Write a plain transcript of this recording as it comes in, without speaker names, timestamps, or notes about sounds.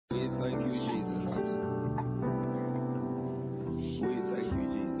Thank you, Jesus. We thank you,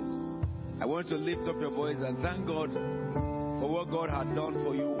 Jesus. I want to lift up your voice and thank God for what God had done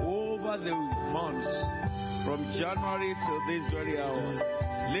for you over the months from January till this very hour.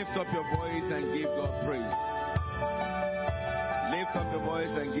 Lift up your voice and give God praise. Lift up your voice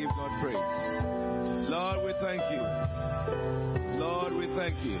and give God praise. Lord, we thank you. Lord, we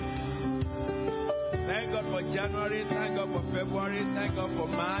thank you. Thank God for January, thank God for February, thank God for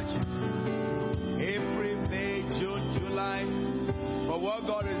March, April, May, June, July, for what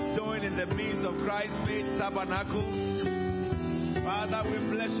God is doing in the midst of Christ's Faith Tabernacle. Father, we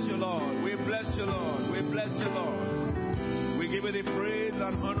bless you, Lord. We bless you, Lord. We bless you, Lord. We give you the praise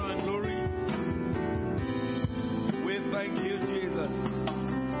and honor and glory. We thank you, Jesus.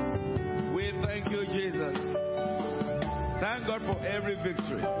 We thank you, Jesus. Thank God for every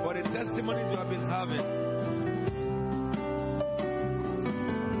victory, for the testimonies you have been having.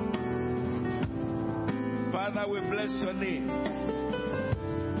 Father, we bless your name.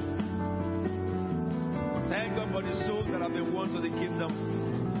 Thank God for the souls that have been won to the kingdom.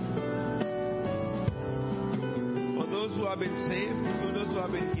 For those who have been saved, for those who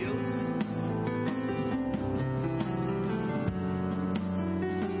have been healed.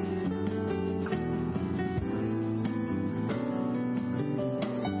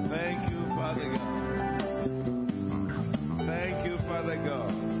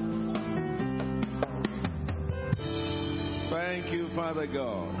 Father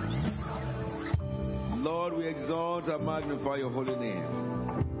God, Lord, we exalt and magnify your holy name.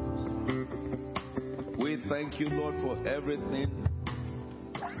 We thank you, Lord, for everything.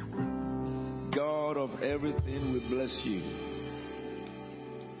 God of everything, we bless you.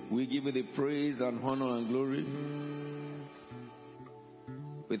 We give you the praise and honor and glory.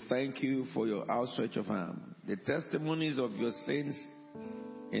 We thank you for your outstretch of arm. The testimonies of your saints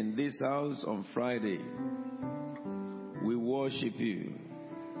in this house on Friday. We worship you.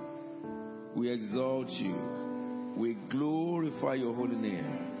 We exalt you. We glorify your holy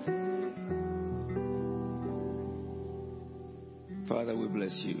name. Father, we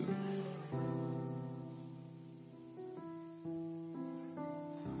bless you.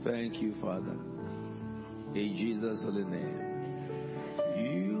 Thank you, Father. In Jesus' holy name.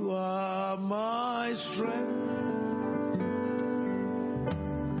 You are my strength.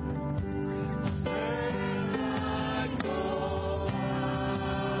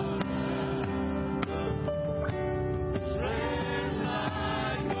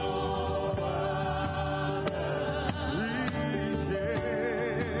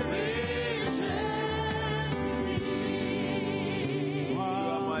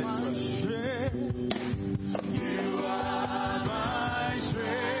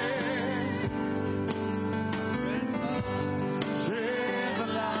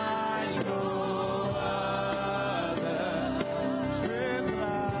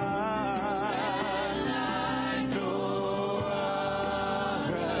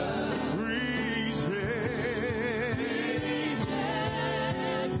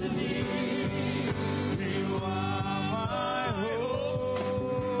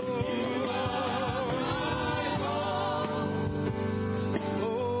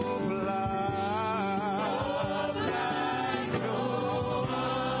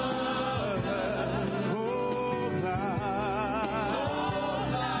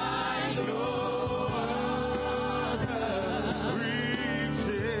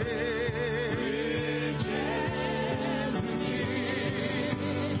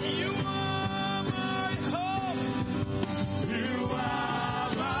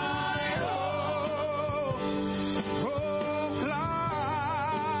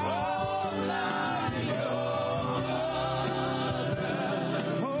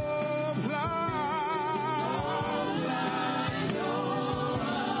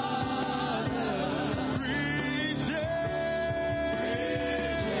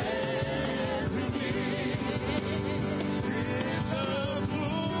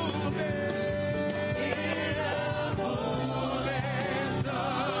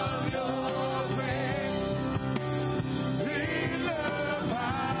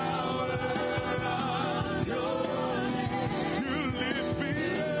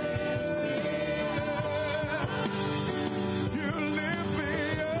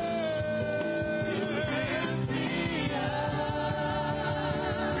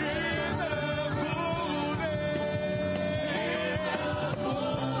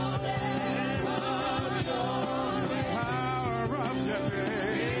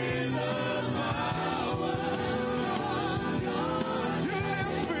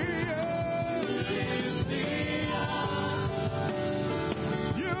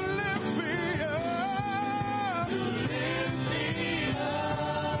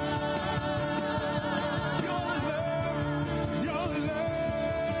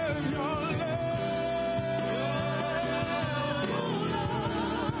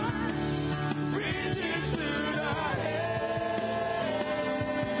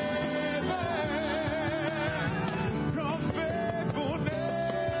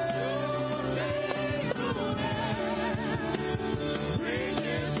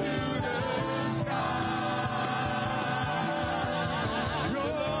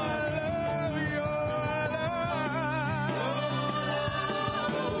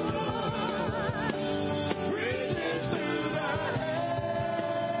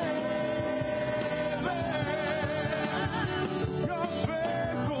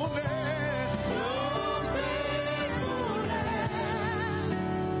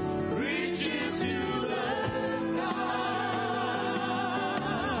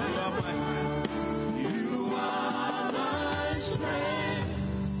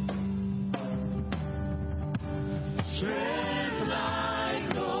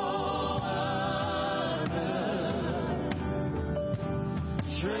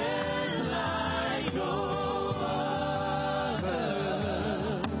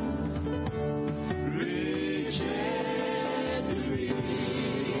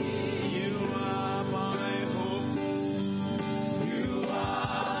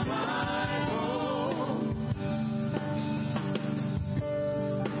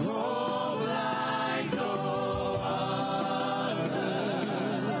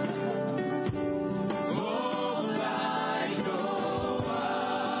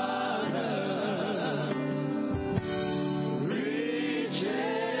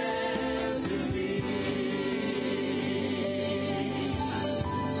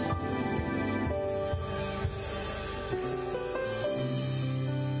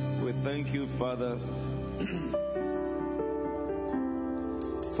 Thank you, Father,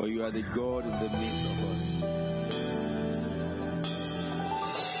 for you are the God in the midst of us.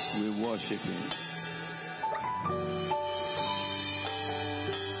 We worship you.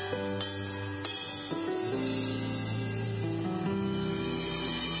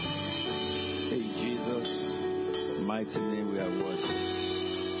 In Jesus' mighty name we are worshipped.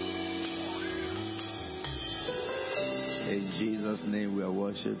 In Jesus' name we are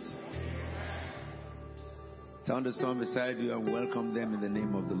worshipped. Turn to someone beside you and welcome them in the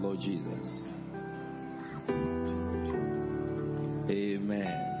name of the Lord Jesus.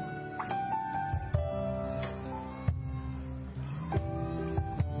 Amen.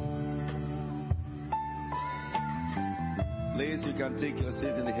 Please, you can take your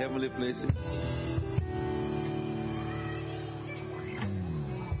seats in the heavenly places.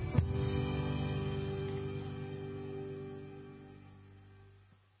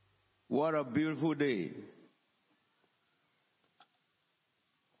 What a beautiful day.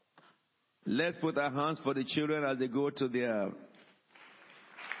 Let's put our hands for the children as they go to their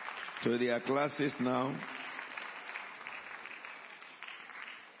classes now.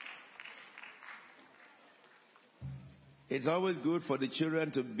 It's always good for the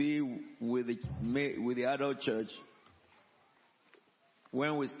children to be with the adult church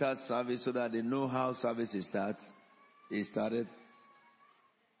when we start service so that they know how service is started,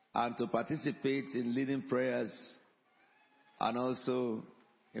 and to participate in leading prayers and also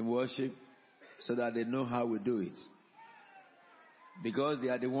in worship, so that they know how we do it. Because they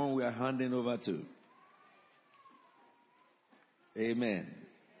are the one we are handing over to. Amen.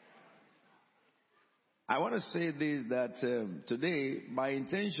 I want to say this, that today my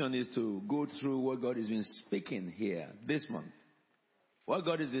intention is to go through what God has been speaking here this month. What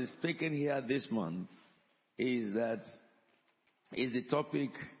God has been speaking here this month is the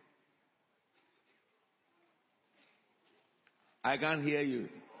topic. I can't hear you.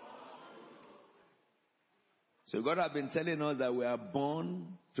 So God has been telling us that we are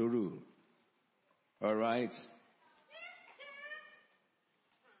born to rule. All right?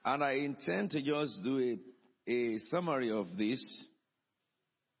 And I intend to just do a summary of this.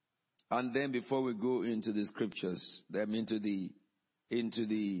 And then before we go into the scriptures, into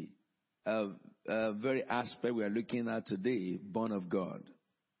the very aspect we are looking at today, born of God.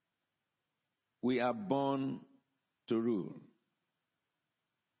 We are born to rule.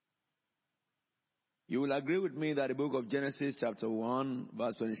 You will agree with me that the book of Genesis chapter 1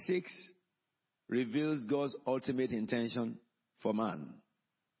 verse 26 reveals God's ultimate intention for man.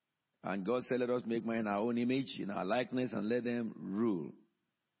 And God said, let us make man in our own image, in our likeness, and let them rule.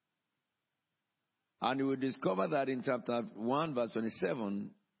 And you will discover that in chapter 1 verse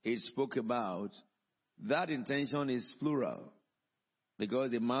 27, it spoke about that intention is plural.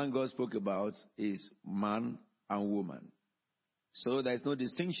 Because the man God spoke about is man and woman. So there is no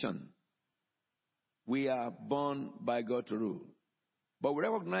distinction. We are born by God to rule. But we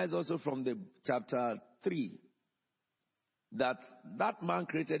recognize also from the chapter 3 that man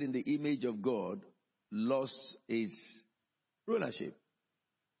created in the image of God lost his rulership.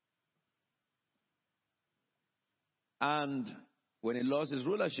 And when he lost his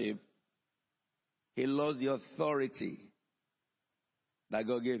rulership, he lost the authority that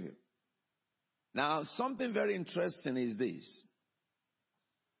God gave him. Now, something very interesting is this.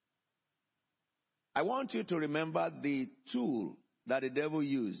 I want you to remember the tool that the devil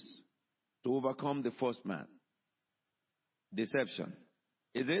used to overcome the first man. Deception.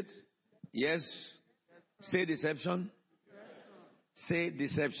 Is it? Yes. Say deception. Say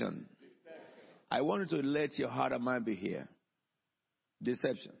deception. I want you to let your heart and mind be here.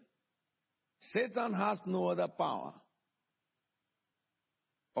 Deception. Satan has no other power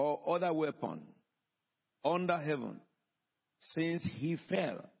or other weapon under heaven since he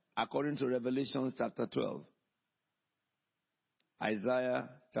fell, according to Revelation chapter 12. Isaiah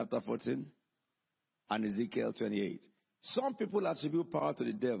chapter 14 and Ezekiel 28. Some people attribute power to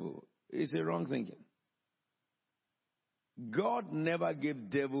the devil. It's a wrong thinking. God never gave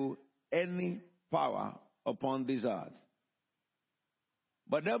devil any power upon this earth.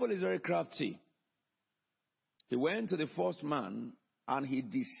 But devil is very crafty. He went to the first man and he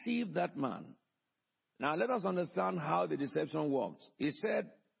deceived that man. Now let us understand how the deception works. He said,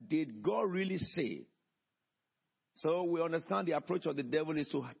 did God really say? So we understand the approach of the devil is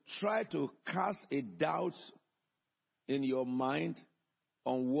to try to cast a doubt in your mind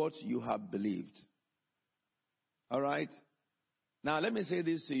on what you have believed. All right? Now let me say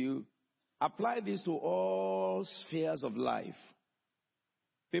this to you. Apply this to all spheres of life.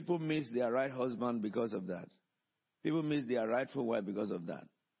 People miss their right husband because of that. People miss their rightful wife because of that.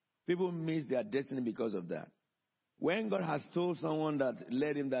 People miss their destiny because of that. When God has told someone that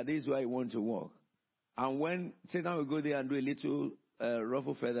led him that this is where he wants to walk, and when Satan will go there and do a little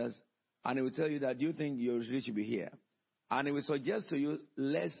ruffle feathers, and he will tell you that you think you really should be here, and he will suggest to you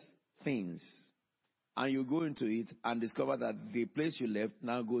less things, and you go into it and discover that the place you left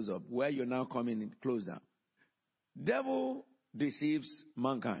now goes up, where you're now coming in closer. Devil deceives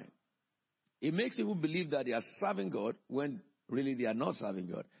mankind. It makes people believe that they are serving God when really they are not serving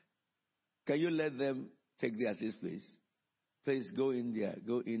God. Can you let them take their seats, please? Please go in there.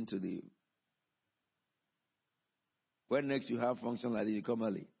 Go into the... When next you have function like this, you come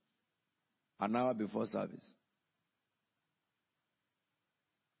early. An hour before service.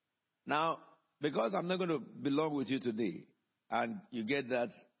 Now, because I'm not going to belong with you today, and you get that,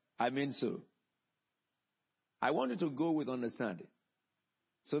 I mean so. I want you to go with understanding,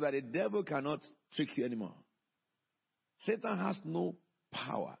 so that the devil cannot trick you anymore. Satan has no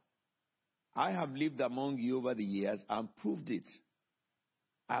power. I have lived among you over the years and proved it.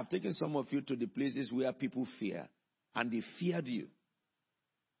 I have taken some of you to the places where people fear, and they feared you.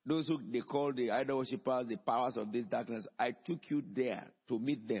 Those who they call the idol worshippers, the powers of this darkness, I took you there to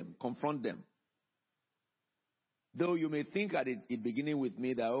meet them, confront them. Though you may think at the beginning with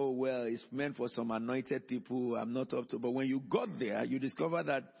me that, oh, well, it's meant for some anointed people, I'm not up to, but when you got there, you discover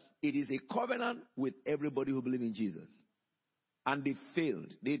that it is a covenant with everybody who believes in Jesus. And they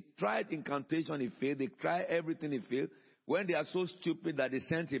failed. They tried incantation, it failed. They tried everything, it failed. When they are so stupid that they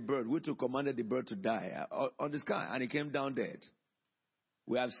sent a bird, which commanded the bird to die on the sky, and it came down dead.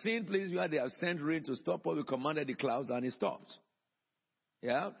 We have seen places where they have sent rain to stop us. We commanded the clouds, and it stopped.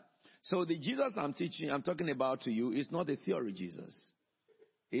 Yeah? So the Jesus I'm talking about to you is not a theory Jesus.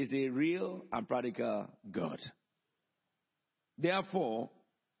 It's a real and practical God. Therefore,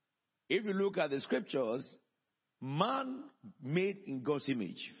 if you look at the scriptures, man made in God's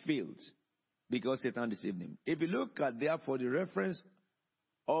image failed because Satan deceived him. If you look at, therefore, the reference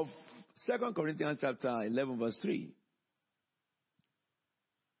of 2 Corinthians chapter 11, verse 3,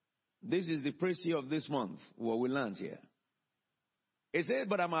 this is the precis of this month, what we learned here. It says,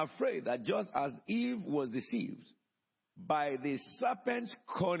 but I'm afraid that just as Eve was deceived by the serpent's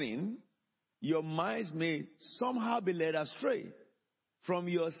cunning, your minds may somehow be led astray from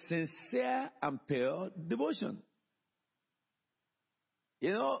your sincere and pure devotion.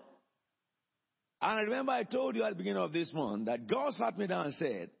 You know, and I remember I told you at the beginning of this month that God sat me down and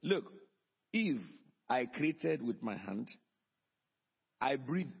said, look, Eve, I created with my hand. I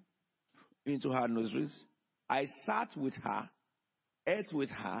breathed into her nostrils. I sat with her, ate with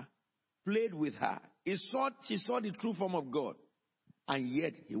her, played with her. She saw the true form of God. And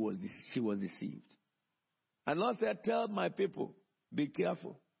yet she was deceived. And Lord said, tell my people, be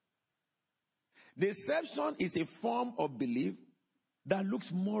careful. Deception is a form of belief that looks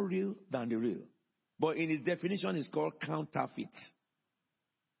more real than the real. But in its definition, it's called counterfeit.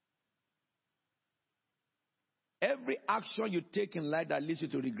 Every action you take in life that leads you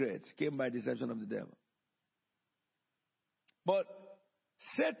to regret came by deception of the devil. But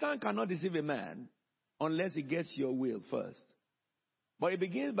Satan cannot deceive a man unless he gets your will first. But it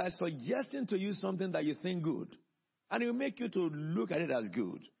begins by suggesting to you something that you think good. And it will make you to look at it as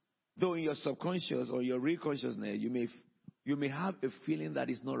good. Though in your subconscious or your real consciousness, you may have a feeling that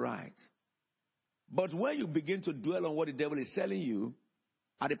is not right. But when you begin to dwell on what the devil is telling you,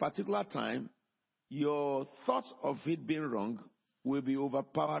 at a particular time, your thoughts of it being wrong will be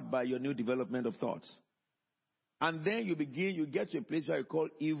overpowered by your new development of thoughts. And then you get to a place where you call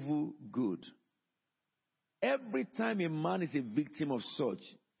evil good. Every time a man is a victim of such,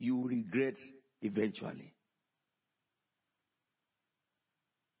 you regret eventually.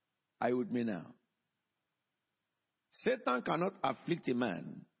 Are you with me now? Satan cannot afflict a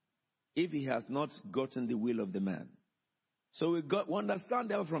man if he has not gotten the will of the man. So we understand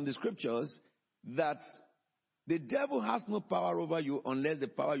there from the scriptures that The devil has no power over you unless the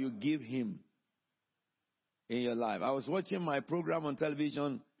power you give him in your life. I was watching my program on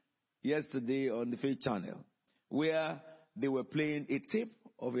television yesterday on the Faith Channel, where they were playing a tape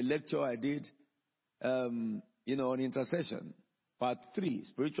of a lecture I did, on intercession, part 3,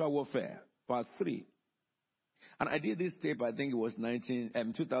 spiritual warfare, part 3. And I did this tape, I think it was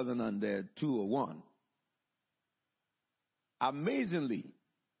 2002 or 1. Amazingly,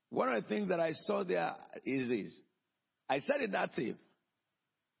 one of the things that I saw there is this. I said in that tape,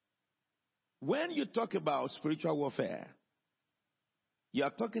 when you talk about spiritual warfare, you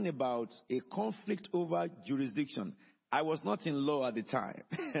are talking about a conflict over jurisdiction. I was not in law at the time.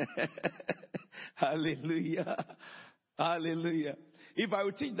 Hallelujah. Hallelujah. If I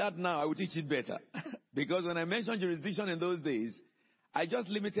would teach that now, I would teach it better. Because when I mentioned jurisdiction in those days, I just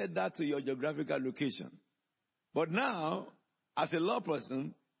limited that to your geographical location. But now, as a law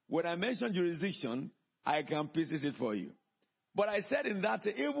person, when I mention jurisdiction, I can pieces it for you. But I said in that,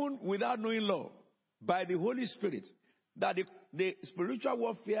 even without knowing law, by the Holy Spirit, that the spiritual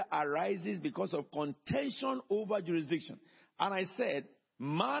warfare arises because of contention over jurisdiction. And I said,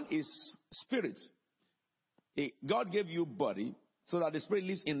 man is spirit. God gave you body so that the spirit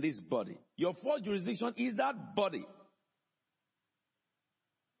lives in this body. Your fourth jurisdiction is that body.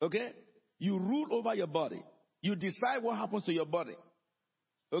 Okay? You rule over your body. You decide what happens to your body.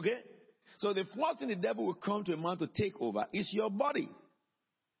 Okay? So the first thing the devil will come to a man to take over is your body.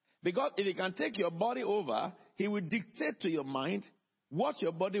 Because if he can take your body over, he will dictate to your mind what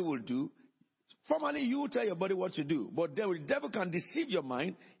your body will do. Formerly, you will tell your body what to do. But the devil can deceive your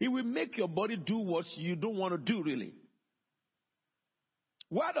mind. He will make your body do what you don't want to do, really.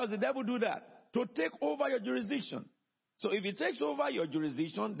 Why does the devil do that? To take over your jurisdiction. So if he takes over your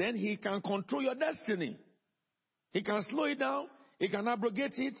jurisdiction, then he can control your destiny. He can slow it down. He can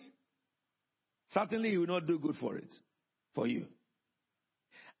abrogate it. Certainly, he will not do good for you.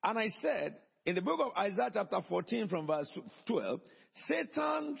 And I said, in the book of Isaiah chapter 14 from verse 12,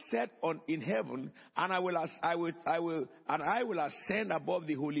 Satan said in heaven, and I will ascend above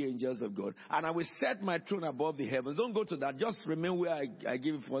the holy angels of God, and I will set my throne above the heavens. Don't go to that. Just remember where I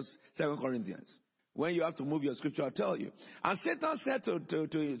give it first, 2 Corinthians. When you have to move your scripture, I'll tell you. And Satan said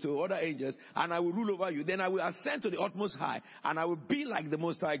to other angels, and I will rule over you. Then I will ascend to the utmost high, and I will be like the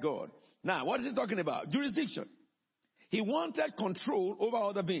Most High God. Now, what is he talking about? Jurisdiction. He wanted control over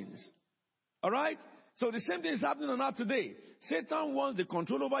other beings. All right? So the same thing is happening on earth today. Satan wants the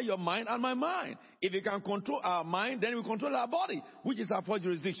control over your mind and my mind. If he can control our mind, then he will control our body, which is our fourth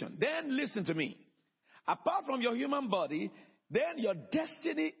jurisdiction. Then listen to me. Apart from your human body, then your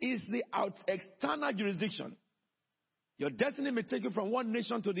destiny is the external jurisdiction. Your destiny may take you from one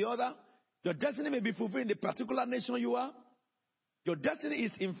nation to the other. Your destiny may be fulfilled in the particular nation you are. Your destiny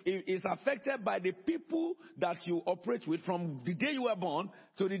is affected by the people that you operate with from the day you were born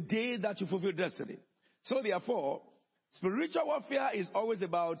to the day that you fulfill destiny. So therefore, spiritual warfare is always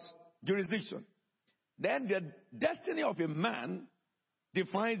about jurisdiction. Then the destiny of a man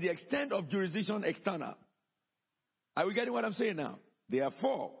defines the extent of jurisdiction external. Are we getting what I'm saying now?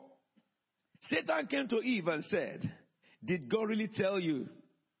 Therefore, Satan came to Eve and said, did God really tell you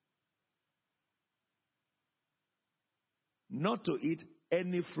not to eat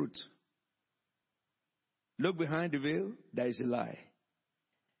any fruit? Look behind the veil, there is a lie.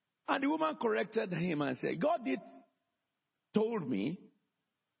 And the woman corrected him and said, God told me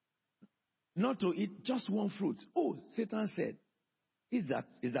not to eat just one fruit. Oh, Satan said, is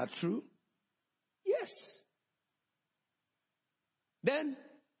that true? Yes. Then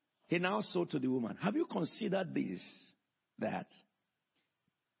he now said to the woman, have you considered this, that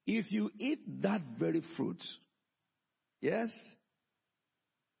if you eat that very fruit, yes,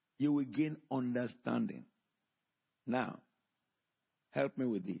 you will gain understanding. Now, help me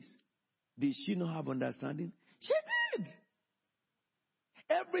with this. Did she not have understanding? She did.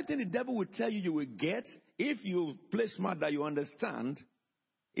 Everything the devil will tell you will get, if you play smart that you understand,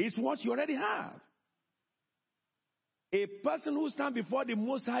 is what you already have. A person who stands before the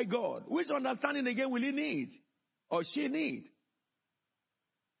Most High God, which understanding again will he need? Or she need?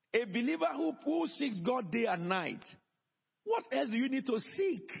 A believer who seeks God day and night, what else do you need to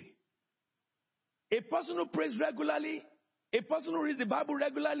seek? A person who prays regularly, a person who reads the Bible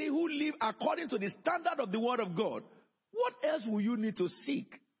regularly, who live according to the standard of the Word of God, what else will you need to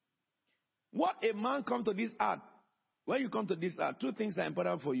seek? What a man come to this earth, when you come to this earth, two things are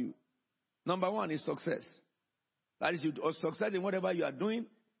important for you. Number one is success. That is, you succeed in whatever you are doing.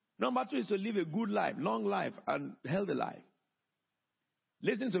 Number two is to live a good life, long life, and healthy life.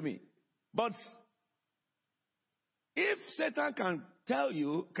 Listen to me. But if Satan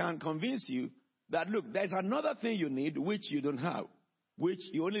can convince you that, look, there's another thing you need which you don't have, which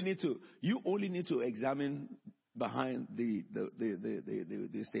you only need to examine behind the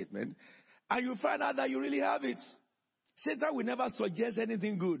statement, and you find out that you really have it. Satan will never suggest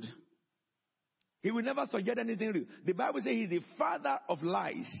anything good. He will never suggest anything good. The Bible says he's the father of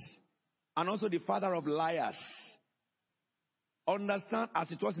lies and also the father of liars. Understand,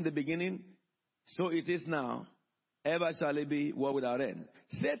 as it was in the beginning, so it is now, ever shall it be, world without end.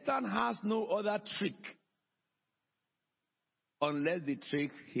 Satan has no other trick unless the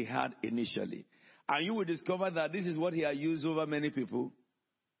trick he had initially. And you will discover that this is what he has used over many people,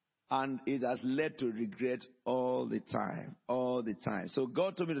 and it has led to regret all the time, all the time. So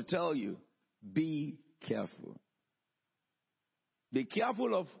God told me to tell you, be careful. Be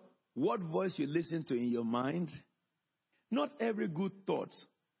careful of what voice you listen to in your mind. Not every good thought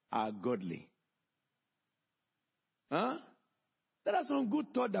are godly. Huh? There are some good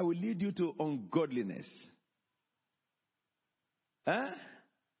thoughts that will lead you to ungodliness. Huh?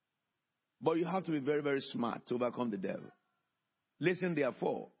 But you have to be very, very smart to overcome the devil. Listen,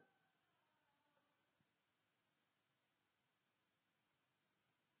 therefore.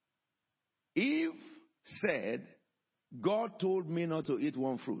 Eve said, God told me not to eat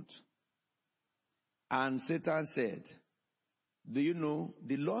one fruit. And Satan said, do you know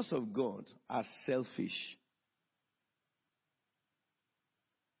the laws of God are selfish?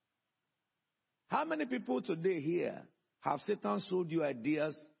 How many people today here have Satan sold you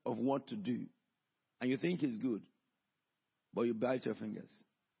ideas of what to do, and you think it's good, but you bite your fingers?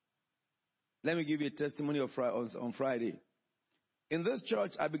 Let me give you a testimony on Friday. In this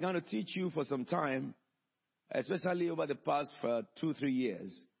church, I began to teach you for some time, especially over the past 2-3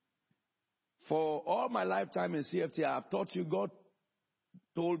 years. For all my lifetime in CFT, I have taught you God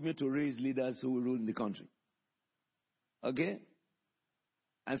told me to raise leaders who will rule in the country. Okay?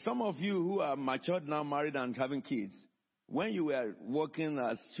 And some of you who are matured now, married and having kids, when you were working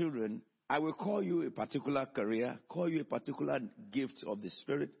as children, I will call you a particular career, call you a particular gift of the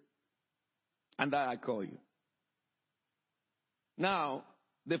Spirit, and that I call you. Now,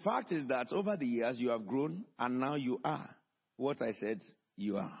 the fact is that over the years you have grown, and now you are what I said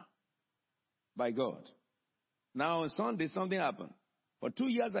you are. By God. Now on Sunday, something happened. For 2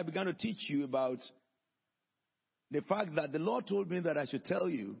 years I began to teach you about the fact that the Lord told me that I should tell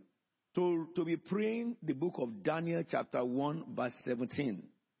you to be praying the book of Daniel chapter 1 verse 17.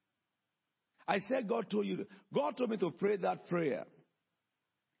 I said God told me to pray that prayer.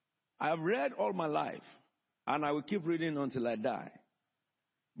 I have read all my life, and I will keep reading until I die.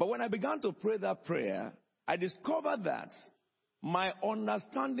 But when I began to pray that prayer, I discovered that my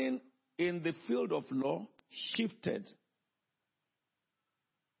understanding in the field of law shifted.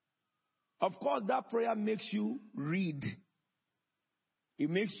 Of course, that prayer makes you read. It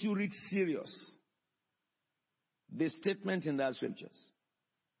makes you read serious. The statement in that scriptures.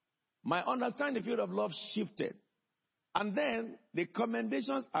 My understanding in the field of law shifted. And then the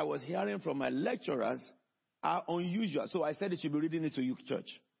commendations I was hearing from my lecturers are unusual. So I said I should be reading it to you, church.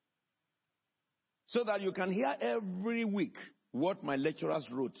 So that you can hear every week what my lecturers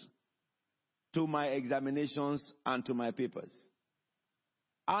wrote to my examinations and to my papers.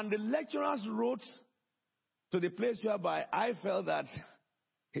 And the lecturers wrote to the place whereby I felt that,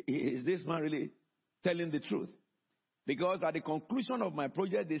 is this man really telling the truth? Because at the conclusion of my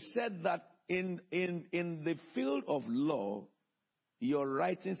project, they said that in the field of law, your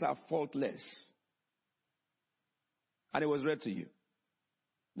writings are faultless. And it was read to you.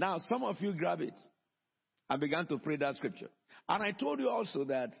 Now, some of you grab it and began to pray that scripture. And I told you also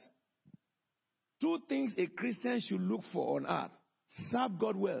that 2 things a Christian should look for on earth: serve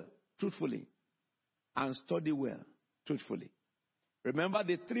God well, truthfully, and study well, truthfully. Remember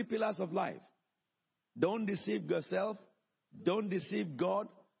the 3 pillars of life. Don't deceive yourself, don't deceive God,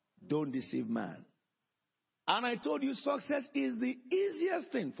 don't deceive man. And I told you success is the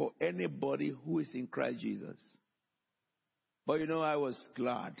easiest thing for anybody who is in Christ Jesus. But you know, I was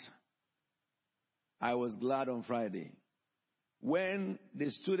glad. I was glad on Friday when the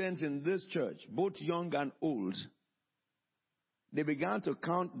students in this church, both young and old, they began to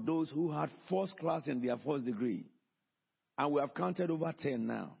count those who had first class in their first degree. And we have counted over 10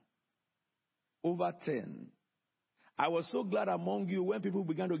 now. Over 10. I was so glad among you when people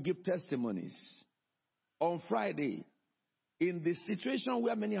began to give testimonies. On Friday, in the situation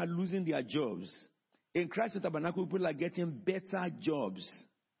where many are losing their jobs, in Christ Tabernacle, people are getting better jobs.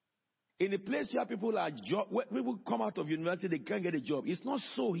 In a place where where people come out of university, they can't get a job. It's not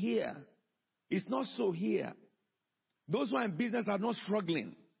so here. It's not so here. Those who are in business are not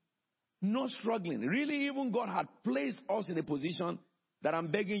struggling. Not struggling. Really, even God had placed us in a position that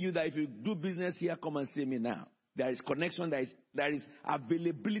I'm begging you that if you do business here, come and see me now. There is connection, there is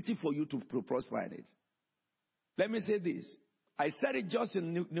availability for you to prosper in it. Let me say this. I said it just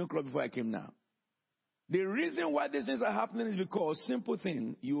in New Club before I came now. The reason why these things are happening is because, simple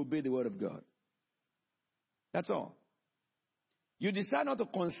thing, you obey the word of God. That's all. You decide not to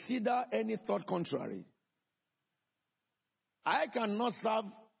consider any thought contrary. I cannot serve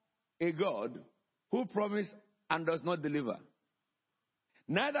a God who promises and does not deliver.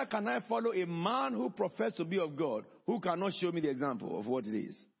 Neither can I follow a man who professes to be of God who cannot show me the example of what it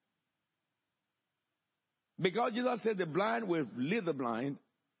is. Because Jesus said the blind will lead the blind,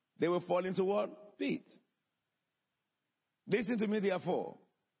 they will fall into what? Pit. Listen to me, therefore.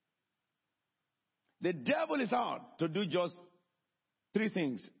 The devil is out to do just three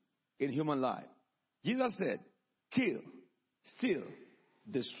things in human life. Jesus said, kill, steal,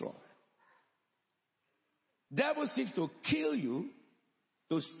 destroy. Devil seeks to kill you,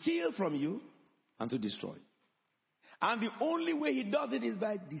 to steal from you, and to destroy. And the only way he does it is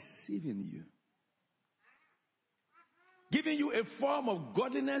by deceiving you. Giving you a form of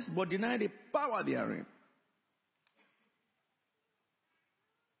godliness, but denying the power therein.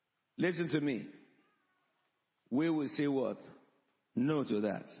 Listen to me. We will say what? No to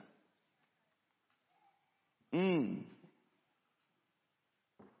that.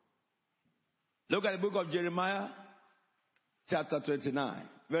 Look at the book of Jeremiah, chapter 29,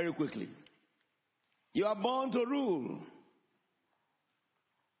 very quickly. You are born to rule.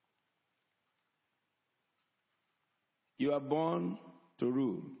 You are born to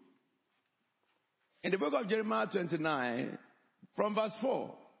rule. In the book of Jeremiah 29, from verse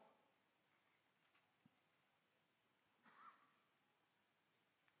 4.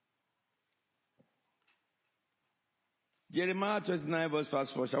 Jeremiah 29, verse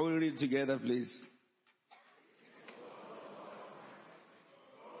 4. Shall we read together, please?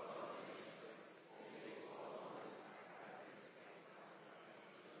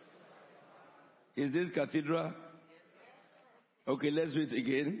 Is this cathedral? Okay, let's read it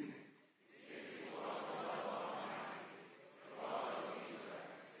again.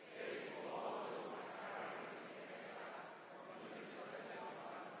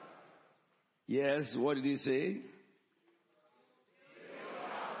 Yes, what did he say?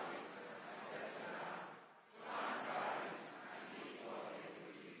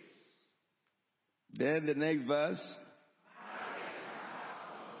 Then the next verse.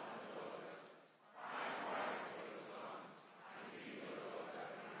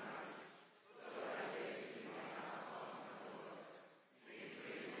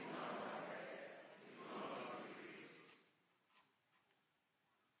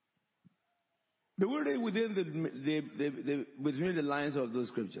 The word is between the lines of those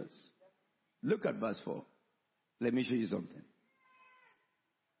scriptures. Look at verse 4. Let me show you something.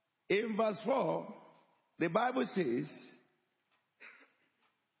 In verse 4, the Bible says,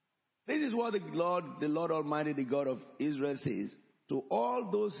 this is what the Lord Almighty, the God of Israel says, to all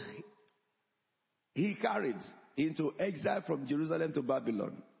those he carried into exile from Jerusalem to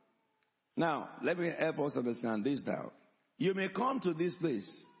Babylon. Now, let me help us understand this now. You may come to this place,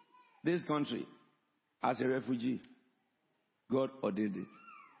 this country, as a refugee. God ordained it.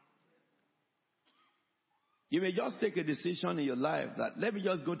 You may just take a decision in your life that, let me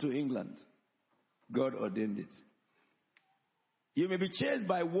just go to England. God ordained it. You may be chased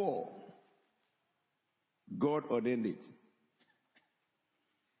by war. God ordained it.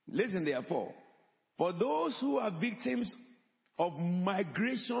 Listen, therefore, for those who are victims of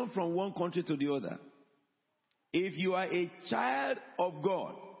migration from one country to the other, if you are a child of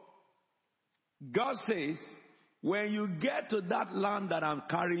God, God says, when you get to that land that I'm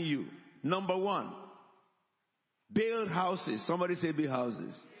carrying you, number one, build houses. Somebody say build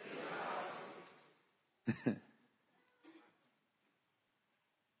houses.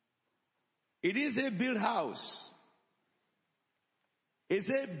 It is a build house. It's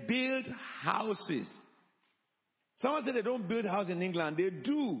a build houses. Someone said they don't build house in England. They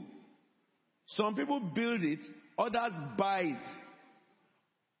do. Some people build it, others buy it.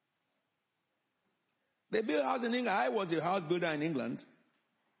 They build a house in England. I was a house builder in England.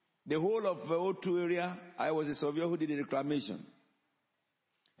 The whole of the O2 area, I was a surveyor who did the reclamation.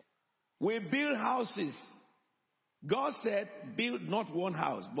 We build houses. God said, build not one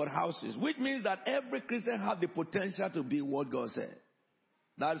house, but houses. Which means that every Christian has the potential to be what God said.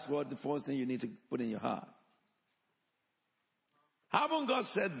 That's what the first thing you need to put in your heart. Having God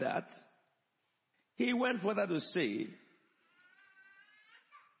said that, he went further to say,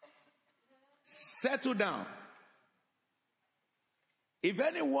 settle down. If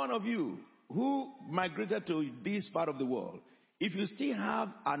any one of you who migrated to this part of the world, If you still have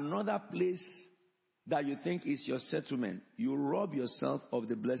another place that you think is your settlement, you rob yourself of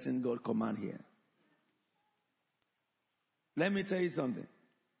the blessing God command here. Let me tell you something.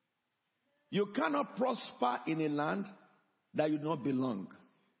 You cannot prosper in a land that you do not belong.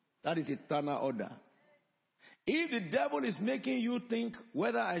 That is eternal order. If the devil is making you think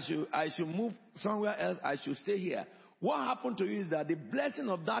whether I should move somewhere else, I should stay here, what happened to you is that the blessing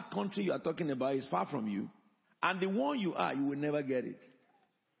of that country you are talking about is far from you. And the one you are, you will never get it.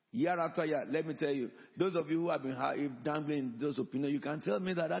 Year after year, let me tell you, those of you who have been dangling those opinions, you can tell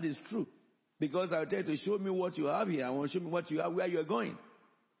me that that is true. Because I will tell you to show me what you have here. I want to show me what you have, where you are going.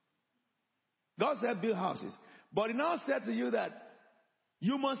 God said build houses. But he now said to you that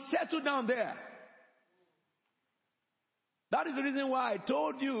you must settle down there. That is the reason why I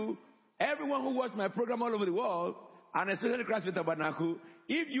told you, everyone who watched my program all over the world, and especially Christ Faith Tabernacle,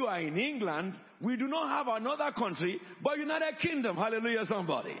 if you are in England, we do not have another country but United Kingdom. Hallelujah,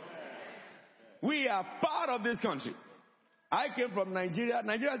 somebody. We are part of this country. I came from Nigeria.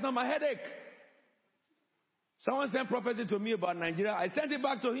 Nigeria is not my headache. Someone sent prophecy to me about Nigeria. I sent it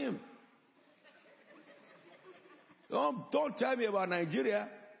back to him. Don't tell me about Nigeria.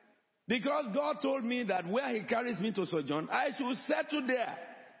 Because God told me that where he carries me to sojourn, I should settle there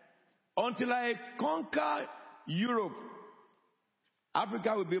until I conquer Europe.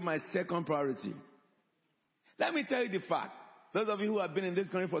 Africa will be my second priority. Let me tell you the fact. Those of you who have been in this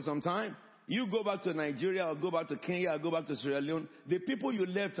country for some time, you go back to Nigeria or go back to Kenya or go back to Sierra Leone, the people you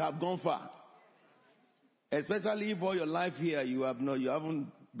left have gone far. Especially if all your life here you haven't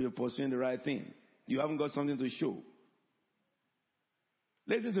been pursuing the right thing. You haven't got something to show.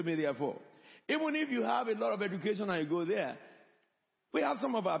 Listen to me therefore. Even if you have a lot of education and you go there, we have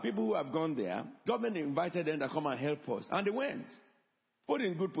some of our people who have gone there. Government invited them to come and help us. And they went. Put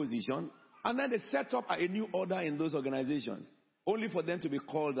in good position. And then they set up a new order in those organizations. Only for them to be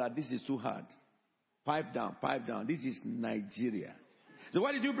called that this is too hard. Pipe down, pipe down. This is Nigeria. So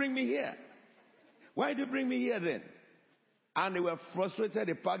why did you bring me here? Why did you bring me here then? And they were frustrated.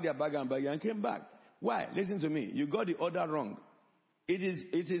 They packed their bag and came back. Why? Listen to me. You got the order wrong.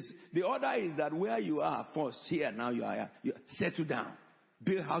 The order is that where you are first, here now you are, you settle down.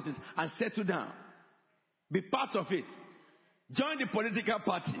 Build houses and settle down. Be part of it. Join the political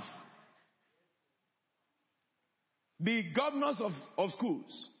parties. Be governors of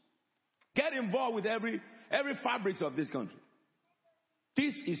schools. Get involved with every fabric of this country.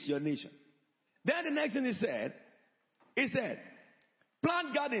 This is your nation. Then the next thing he said,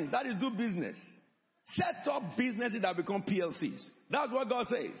 plant gardens, that is do business. Set up businesses that become PLCs. That's what God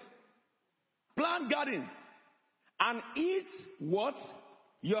says. Plant gardens and eat what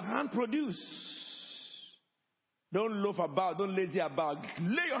your hand produce. Don't loaf about, don't lazy about.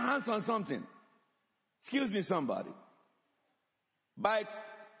 Lay your hands on something. Excuse me, somebody. By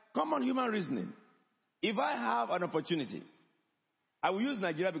common human reasoning, if I have an opportunity, I will use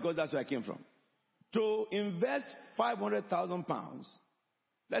Nigeria because that's where I came from, to invest 500,000 pounds,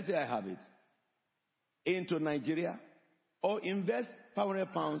 let's say I have it, into Nigeria, or invest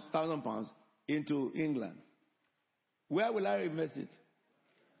 500,000 pounds into England. Where will I invest it?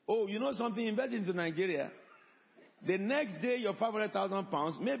 Oh, you know something? Invest into Nigeria. The next day, your 500,000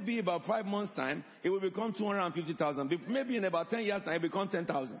 pounds, maybe about 5 months' time, it will become 250,000. Maybe in about 10 years' time, it will become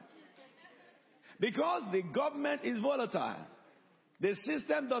 10,000. Because the government is volatile. The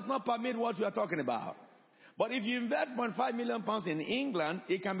system does not permit what we are talking about. But if you invest 0.5 million pounds in England,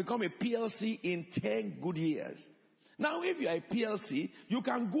 it can become a PLC in 10 good years. Now, if you are a PLC, you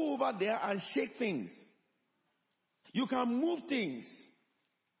can go over there and shake things. You can move things.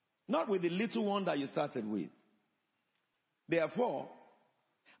 Not with the little one that you started with. Therefore,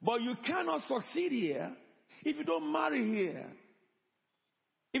 but you cannot succeed here if you don't marry here.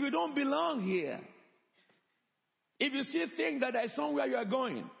 If you don't belong here. If you still think that there is somewhere you are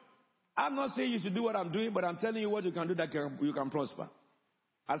going. I'm not saying you should do what I'm doing, but I'm telling you what you can do that you can prosper.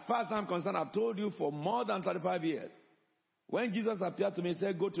 As far as I'm concerned, I've told you for more than 35 years. When Jesus appeared to me, he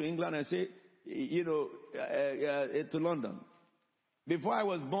said, go to England and say, to London. Before I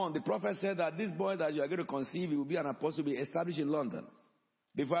was born, the prophet said that this boy that you are going to conceive, he will be an apostle, be established in London.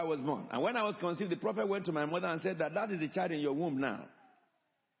 Before I was born. And when I was conceived, the prophet went to my mother and said that is the child in your womb now.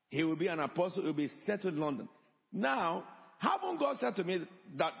 He will be an apostle, he will be settled in London. Now, haven't God said to me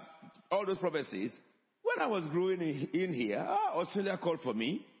that all those prophecies, when I was growing in here, Australia called for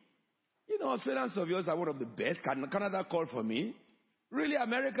me. You know, Australians of yours are one of the best. Canada called for me. Really,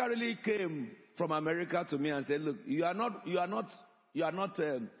 America really came from America to me and said, look, you are not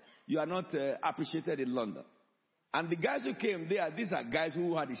appreciated in London. And the guys who came there, these are guys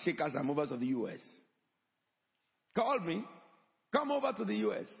who are the shakers and movers of the U.S. Called me Come over to the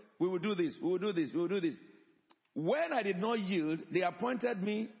U.S. We will do this. We will do this. We will do this. When I did not yield, they appointed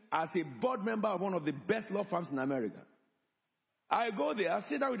me as a board member of one of the best law firms in America. I go there, I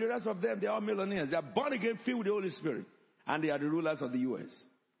sit down with the rest of them. They are all millionaires. They are born again, filled with the Holy Spirit. And they are the rulers of the U.S.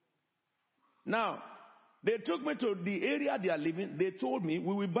 Now, they took me to the area they are living. They told me,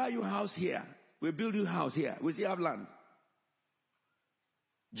 we will buy you a house here. We'll build you a house here. We still have land.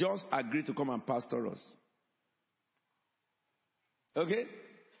 Just agree to come and pastor us. Okay?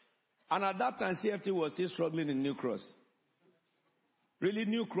 And at that time, CFT was still struggling in New Cross. Really,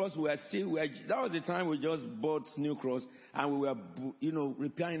 New Cross, that was the time we just bought New Cross and we were,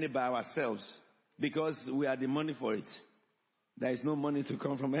 repairing it by ourselves because we had the money for it. There is no money to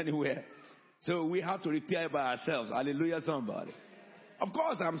come from anywhere. So we have to repair it by ourselves. Hallelujah, somebody. Of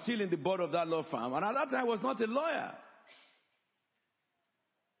course, I'm still in the board of that law firm. And at that time, I was not a lawyer.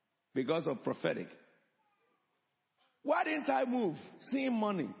 Because of prophetic. Why didn't I move? Seeing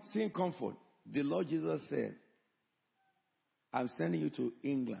money, seeing comfort. The Lord Jesus said, I'm sending you to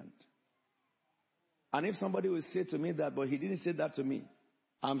England. And if somebody will say to me that, but he didn't say that to me,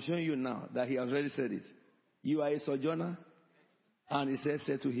 I'm showing you now that he has already said it. You are a sojourner, and he said,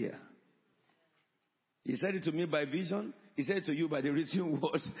 settle here. He said it to me by vision. He said it to you by the written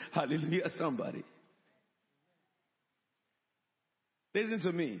word. Hallelujah, somebody. Listen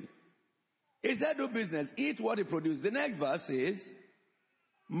to me. He said, do business, eat what he produced. The next verse says,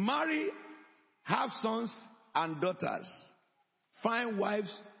 marry, have sons and daughters. Find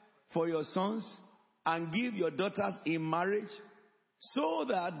wives for your sons and give your daughters in marriage so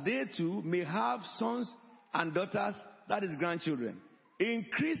that they too may have sons and daughters, that is grandchildren.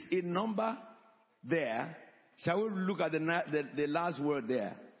 Increase in number there. Shall we look at the last word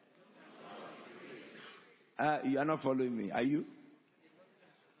there? You are not following me, are you?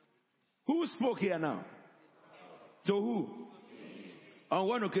 Who spoke here now? To who? On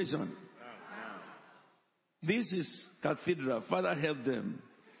one occasion. This is cathedral. Father, help them.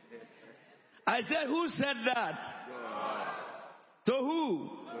 I said, who said that? God. To who?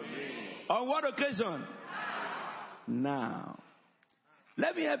 To me. On what occasion? Now.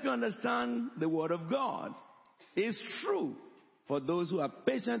 Let me help you understand the word of God. It's true for those who are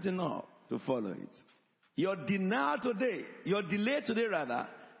patient enough to follow it. Your delay today rather,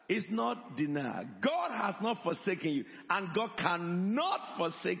 is not denial. God has not forsaken you, and God cannot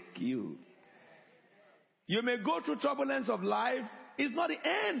forsake you. You may go through turbulence of life. It's not the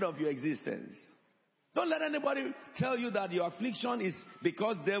end of your existence. Don't let anybody tell you that your affliction is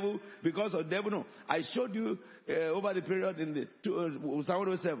because of devil. No. I showed you over the period in the Psalm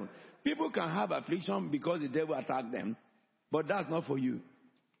 107. People can have affliction because the devil attacked them, but that's not for you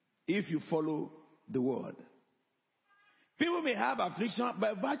if you follow the word. People may have affliction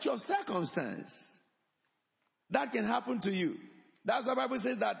by virtue of circumstance. That can happen to you. That's why the Bible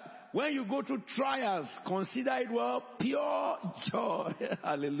says that when you go through trials, consider it pure joy.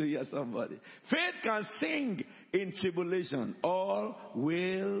 Hallelujah, somebody. Faith can sing in tribulation. All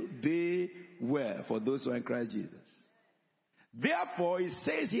will be well for those who are in Christ Jesus. Therefore, it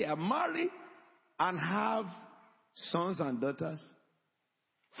says here, marry and have sons and daughters.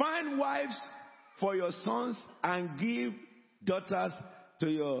 Find wives for your sons and give daughters to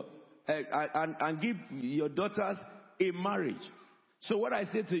your and give your daughters in marriage. So what I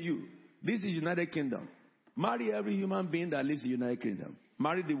say to you, this is United Kingdom. Marry every human being that lives in the United Kingdom.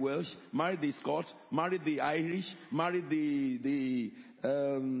 Marry the Welsh, marry the Scots, marry the Irish, marry the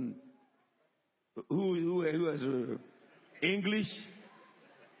who has English,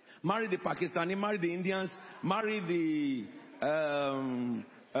 marry the Pakistani, marry the Indians, marry the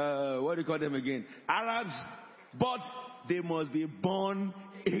what do you call them again? Arabs, but they must be born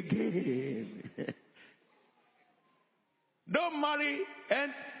again. Don't marry,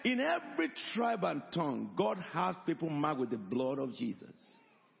 and in every tribe and tongue, God has people marked with the blood of Jesus.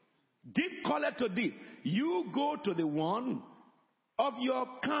 Deep calleth to deep. You go to the one of your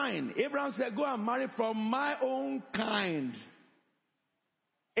kind. Abraham said, go and marry from my own kind.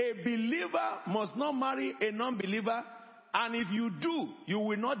 A believer must not marry a non-believer, and if you do, you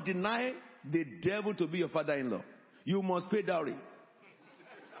will not deny the devil to be your father-in-law. You must pay dowry.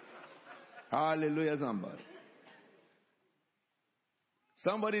 Hallelujah, somebody.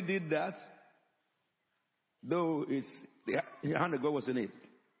 Somebody did that, though the hand of God was in it.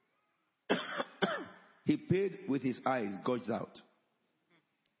 He paid with his eyes gouged out.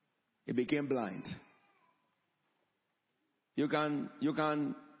 He became blind. You can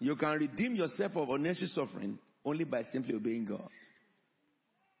redeem yourself of unnecessary suffering only by simply obeying God.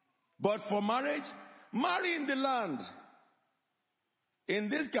 But for marriage, marry in the land.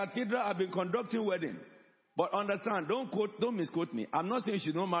 In this cathedral, I've been conducting wedding. But understand, don't misquote me. I'm not saying you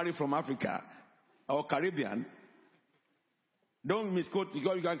should not marry from Africa or Caribbean. Don't misquote,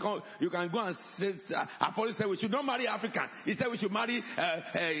 because you can go and say, Apollo said we should not marry African. He said we should marry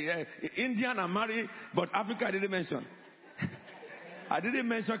Indian and marry, but Africa I didn't mention. I didn't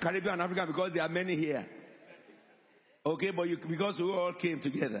mention Caribbean and Africa because there are many here. Okay, but because we all came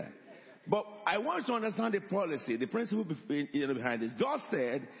together. But I want you to understand the policy, the principle behind this. God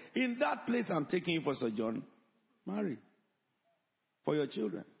said, in that place I'm taking you for sojourn, marry for your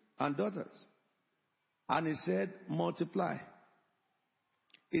children and daughters. And he said, multiply.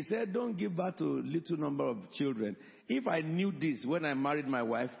 He said, don't give birth to a little number of children. If I knew this when I married my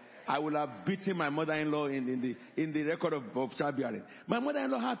wife, I would have beaten my mother-in-law in the record of childbearing. My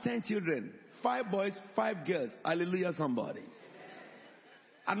mother-in-law had 10 children, 5 boys, 5 girls. Hallelujah, somebody.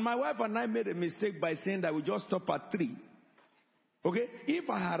 And my wife and I made a mistake by saying that we just stop at 3. Okay? If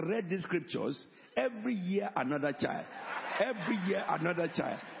I had read the scriptures, every year another child. Every year another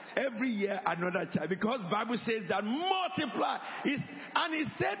child. Every year another child. Because Bible says that multiply. And it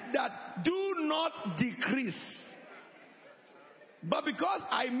said that do not decrease. But because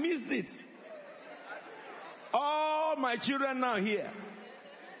I missed it, all my children now here.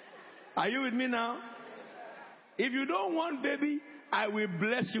 Are you with me now? If you don't want baby, I will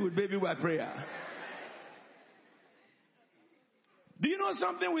bless you with baby by prayer. Do you know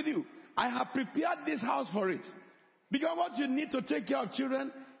something with you? I have prepared this house for it. Because what you need to take care of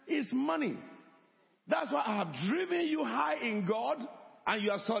children is money. That's why I have driven you high in God and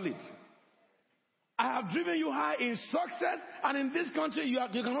you are solid. I have driven you high in success, and in this country you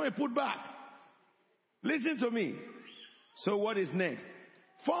cannot be put back. Listen to me. So what is next?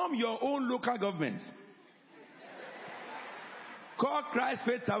 Form your own local government. Call Christ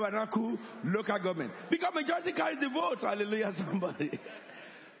Faith Tabernacle local government. Because majority carries the vote. Hallelujah, somebody.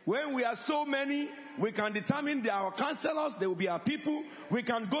 When we are so many, we can determine our councillors, they will be our people. We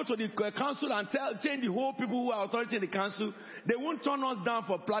can go to the council and change the whole people who are authority in the council. They won't turn us down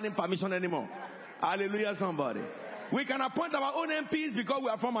for planning permission anymore. Hallelujah, somebody. We can appoint our own MPs because we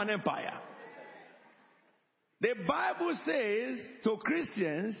are from an empire. The Bible says to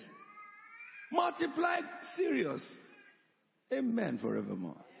Christians, multiply serious. Amen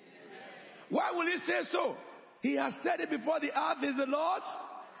forevermore. Why will he say so? He has said it before. The earth is the Lord's.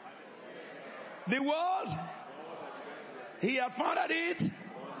 The world. He has founded it.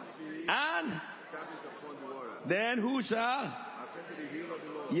 And then who shall?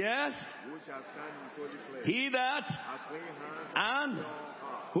 Yes. He that. And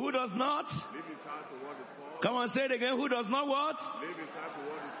who does not? Come on, say it again. Who does not what?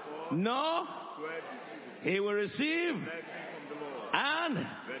 No. He will receive. And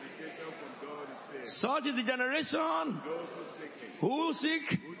such is the generation who seek.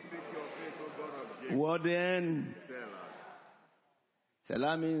 What then?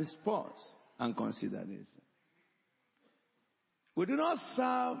 Selah means pause and consider this. We do not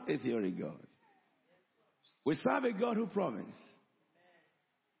serve a theory God. We serve a God who promised.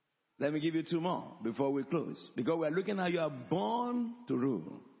 Let me give you 2 more before we close. Because we are looking at you are born to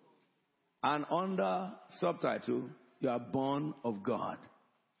rule. And under subtitle, you are born of God.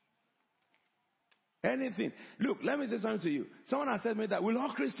 Anything. Look, let me say something to you. Someone has said to me that, will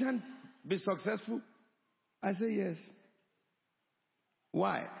all Christians be successful? I say yes.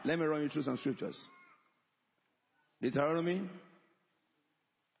 Why? Let me run you through some scriptures. Deuteronomy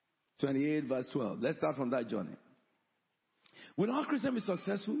 28 verse 12. Let's start from that journey. Will all Christians be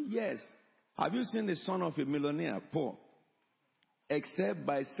successful? Yes. Have you seen the son of a millionaire poor? Except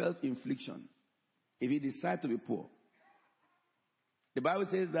by self-infliction. If he decides to be poor. The Bible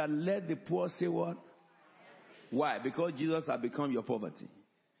says that let the poor say what? Why? Because Jesus has become your poverty.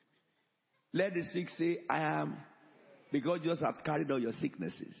 Let the sick say, I am, because Jesus has carried all your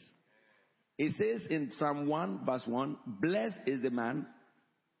sicknesses. It says in Psalm 1 verse 1, blessed is the man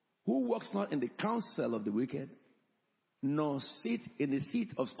who walks not in the counsel of the wicked, nor sit in the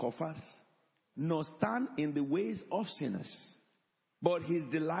seat of scoffers, nor stand in the ways of sinners. But his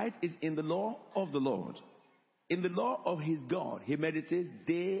delight is in the law of the Lord. In the law of his God, he meditates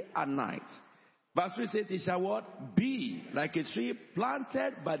day and night. Verse 3 says, he shall what? Be like a tree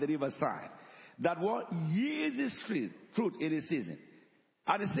planted by the riverside, that what? Yields his fruit in his season.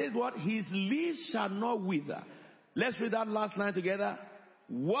 And it says what? His leaves shall not wither. Let's read that last line together.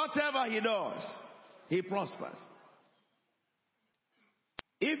 Whatever he does, he prospers.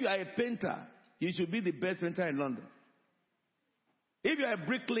 If you are a painter, you should be the best painter in London. If you are a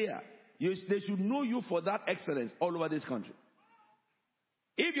bricklayer, they should know you for that excellence all over this country.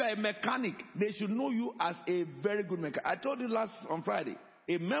 If you are a mechanic, they should know you as a very good mechanic. I told you on Friday,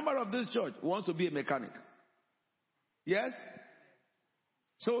 a member of this church wants to be a mechanic. Yes?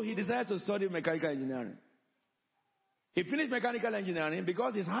 So he decided to study mechanical engineering. He finished mechanical engineering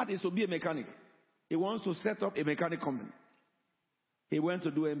because his heart is to be a mechanic. He wants to set up a mechanic company. He went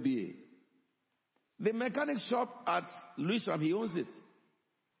to do MBA. The mechanic shop at Lewisham, he owns it.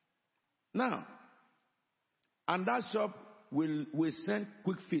 Now, and that shop will send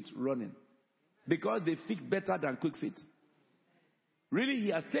Quick Fit running because they fix better than Quick Fit. Really, he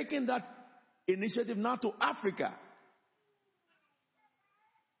has taken that initiative now to Africa.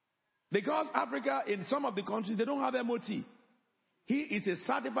 Because Africa, in some of the countries, they don't have MOT. He is a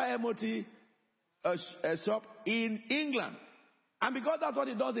certified MOT shop in England. And because that's what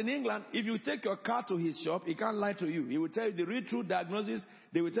he does in England, if you take your car to his shop, he can't lie to you. He will tell you the real true diagnosis.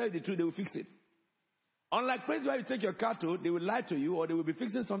 They will tell you the truth. They will fix it. Unlike places where you take your car to, they will lie to you, or they will be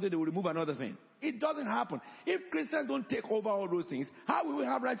fixing something, they will remove another thing. It doesn't happen. If Christians don't take over all those things, how will we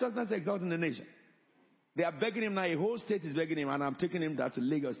have righteousness exalted in the nation? They are begging him now. A whole state is begging him, and I'm taking him down to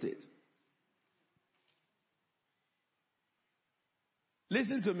Lagos State.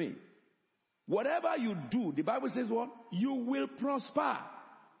 Listen to me. Whatever you do, the Bible says what? You will prosper.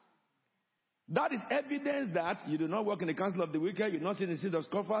 That is evidence that you do not walk in the counsel of the wicked, you do not sit in the seat of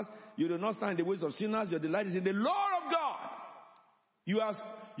scoffers, you do not stand in the ways of sinners, your delight is in the law of God. You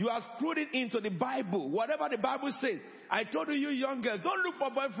are screwed it into the Bible. Whatever the Bible says. I told you young girls, don't look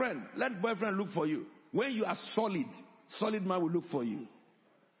for boyfriend. Let boyfriend look for you. When you are solid, solid man will look for you.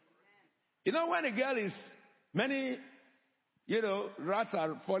 You know, when a girl is many, rats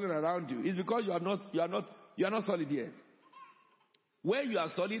are falling around you, it's because you are not solid yet. When you are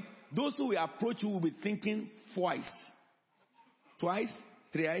solid, those who will approach you will be thinking twice. Twice,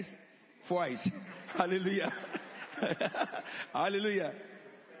 thrice, twice. Hallelujah. Hallelujah.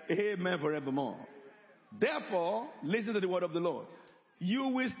 Amen forevermore. Therefore, listen to the word of the Lord. You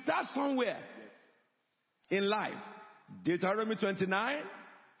will start somewhere in life. Deuteronomy 28,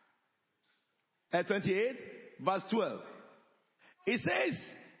 verse 12. It says,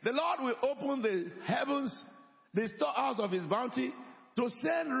 the Lord will open the heavens, the storehouse of his bounty, to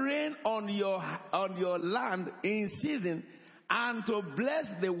send rain on your land in season, and to bless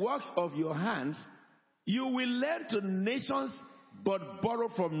the works of your hands. You will lend to nations, but borrow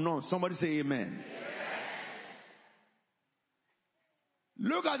from none. Somebody say amen. Amen.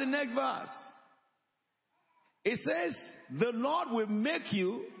 Look at the next verse. It says, the Lord will make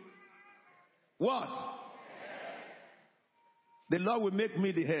you what? The Lord will make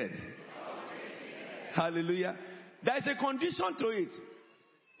me the head. Hallelujah. There is a condition to it.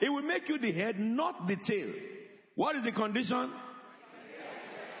 It will make you the head, not the tail. What is the condition?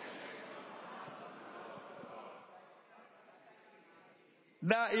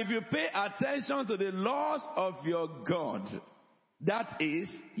 That if you pay attention to the laws of your God, that is,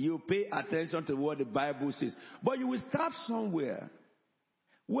 you pay attention to what the Bible says. But you will start somewhere.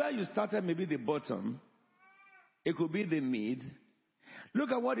 Where you started may be the bottom. It could be the mid.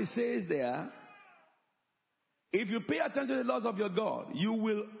 Look at what it says there. If you pay attention to the laws of your God, you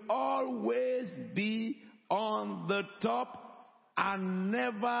will always be on the top and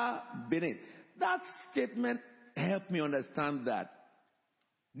never beneath. That statement helped me understand that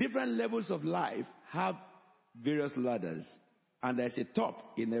different levels of life have various ladders, and there's a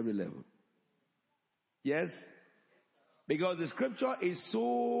top in every level. Yes? Because the scripture is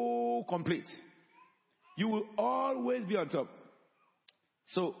so complete. You will always be on top.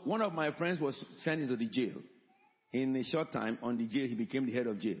 So one of my friends was sent into the jail. In a short time, on the jail, he became the head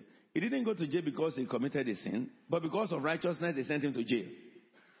of jail. He didn't go to jail because he committed a sin, but because of righteousness, they sent him to jail.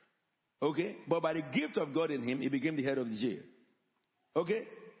 Okay? But by the gift of God in him, he became the head of the jail. Okay?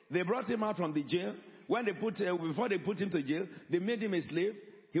 They brought him out from the jail. Before they put him to jail, they made him a slave.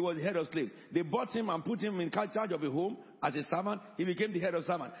 He was the head of slaves. They bought him and put him in charge of a home as a servant. He became the head of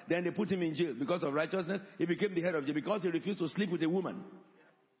servant. Then they put him in jail because of righteousness. He became the head of jail because he refused to sleep with a woman.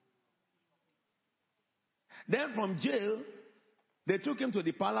 Then from jail, they took him to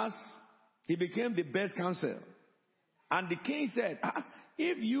the palace. He became the best counsel. And the king said,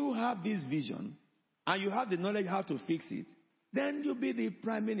 if you have this vision and you have the knowledge how to fix it, then you'll be the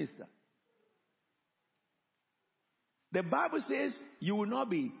prime minister. The Bible says you will not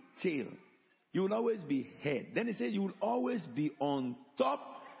be tail. You will always be head. Then it says you will always be on top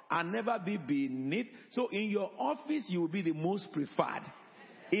and never be beneath. So in your office, you will be the most preferred.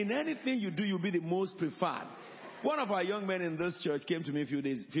 In anything you do, you'll be the most preferred. One of our young men in this church came to me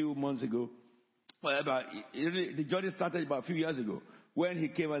a few months ago. The journey started about a few years ago when he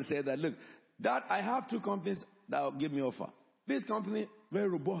came and said that, look, Dad, I have two companies that will give me offer. This company, very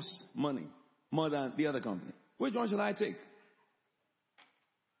robust money, more than the other company. Which one should I take?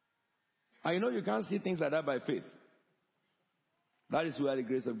 I know you can't see things like that by faith. That is where the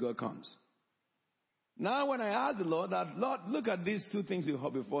grace of God comes. Now when I asked the Lord that, Lord, look at these two things we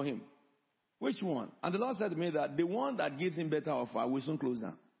have before him. Which one? And the Lord said to me that the one that gives him better offer will soon close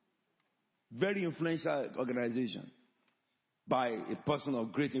down. Very influential organization by a person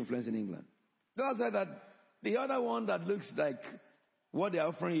of great influence in England. The Lord said that the other one that looks like what they're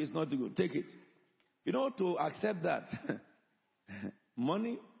offering you is not too good. Take it. You know, to accept that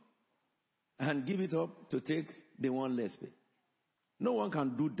money and give it up to take the one less pay. No one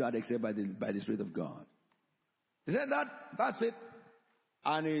can do that except by the Spirit of God. He said that's it.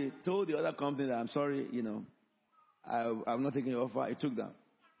 And he told the other company that, I'm sorry, I'm not taking your offer. He took that.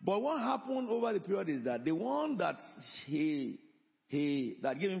 But what happened over the period is that the one that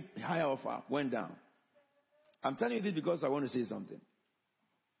that gave him higher offer went down. I'm telling you this because I want to say something.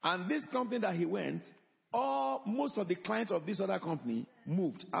 And this company that he went, most of the clients of this other company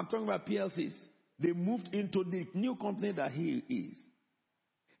moved. I'm talking about PLCs. They moved into the new company that he is.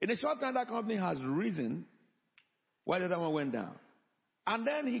 In a short time, that company has risen while the other one went down. And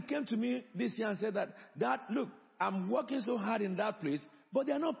then he came to me this year and said that look, I'm working so hard in that place, but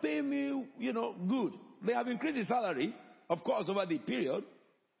they're not paying me, good. They have increased the salary, of course, over the period.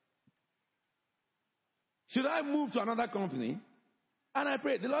 Should I move to another company? And I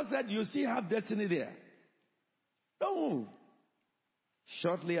prayed. The Lord said, you still have destiny there. Don't move.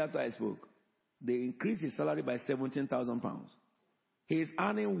 Shortly after I spoke, they increased his salary by 17,000 pounds. He is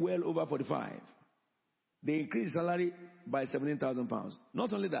earning well over 45. They increased his salary by 17,000 pounds.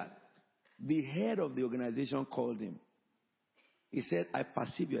 Not only that, the head of the organization called him. He said, I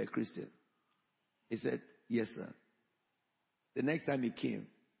perceive you're a Christian. He said, yes, sir. The next time he came,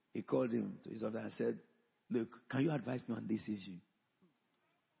 he called him to his office and said, look, can you advise me on this issue?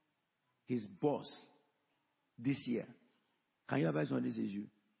 His boss, this year, can you advise me on this issue?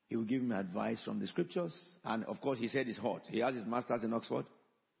 He will give me advice from the scriptures. And of course, he said it's hot. He has his master's in Oxford.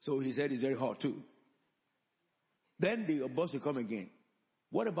 So he said it's very hot too. Then the boss will come again.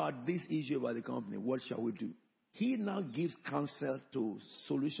 What about this issue about the company? What shall we do? He now gives counsel to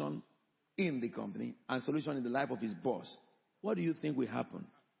solution in the company and solution in the life of his boss. What do you think will happen?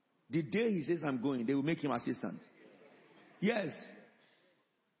 The day he says, I'm going, they will make him assistant. Yes.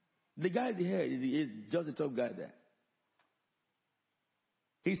 The guy is the head. He's just the top guy there.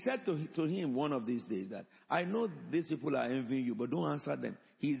 He said to him one of these days that, I know these people are envying you, but don't answer them.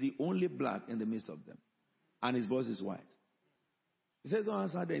 He's the only black in the midst of them. And his boss is white. He said, don't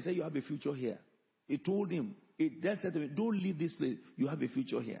answer them. He said, you have a future here. He told him, he then said to him, don't leave this place. You have a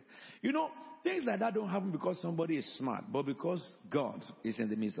future here. Things like that don't happen because somebody is smart, but because God is in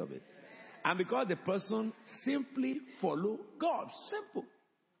the midst of it. And because the person simply follow God. Simple.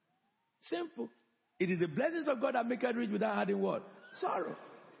 Simple. It is the blessings of God that make it rich without adding what? Sorrow.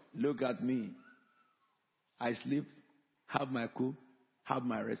 Look at me. I sleep, have my cool, have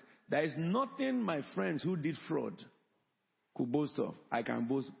my rest. There is nothing my friends who did fraud could boast of. I can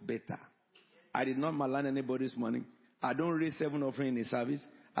boast better. I did not malign anybody's money. I don't raise 7 offering in a service.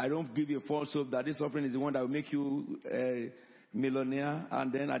 I don't give you a false hope that this offering is the one that will make you a millionaire.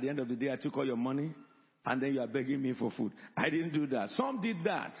 And then at the end of the day, I took all your money. And then you are begging me for food. I didn't do that. Some did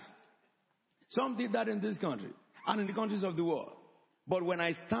that. Some did that in this country and in the countries of the world. But when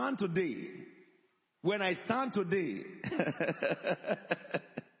I stand today,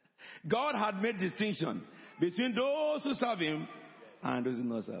 God had made distinction between those who serve him and those who do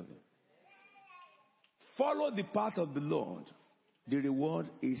not serve him. Follow the path of the Lord. The reward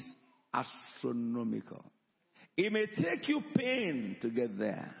is astronomical. It may take you pain to get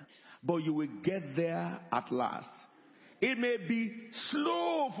there, but you will get there at last. It may be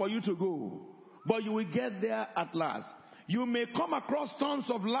slow for you to go, but you will get there at last. You may come across storms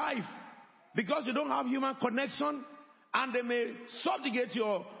of life because you don't have human connection, and they may subjugate you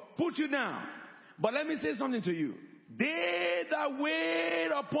or put you down. But let me say something to you. They that wait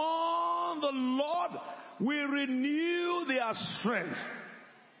upon the Lord will renew their strength.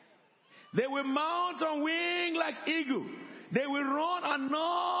 They will mount on wing like eagle. They will run and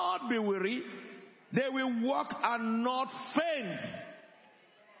not be weary. They will walk and not faint.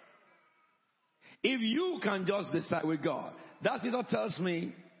 If you can just decide with God, that it tells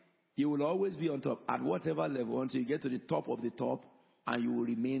me you will always be on top at whatever level until you get to the top of the top, and you will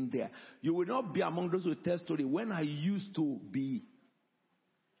remain there. You will not be among those who tell story when I used to be.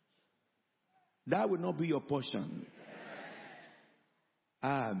 That will not be your portion.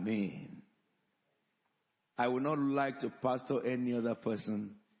 Amen. I would not like to pastor any other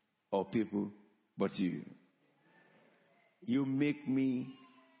person or people but you. You make me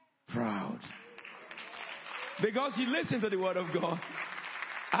proud. Because you listen to the word of God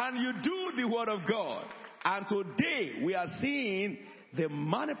and you do the word of God. And today we are seeing the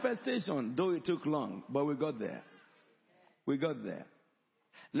manifestation, though it took long, but we got there. We got there.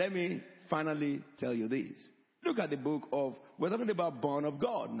 Let me finally tell you this. Look at the book of, we're talking about born of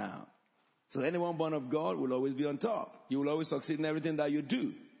God now. So anyone born of God will always be on top. You will always succeed in everything that you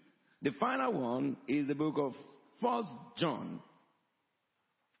do. The final one is the book of 1 John.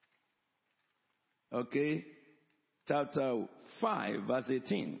 Okay. Chapter 5, verse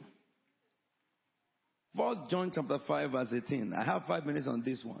 18. 1 John chapter 5, verse 18. I have 5 minutes on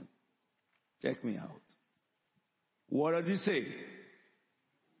this one. Check me out. What does it say?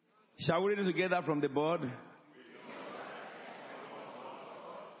 Shall we read it together from the board?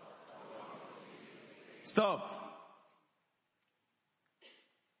 Stop.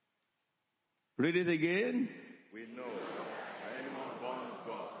 Read it again. We know that anyone born of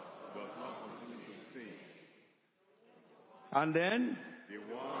God does not continue to sin. And then? The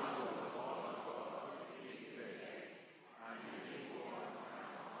one who is born of God is saved.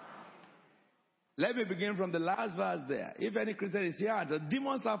 Let me begin from the last verse there. If any Christian is here, the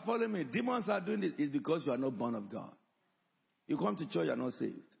demons are following me, demons are doing this, it's because you are not born of God. You come to church, you are not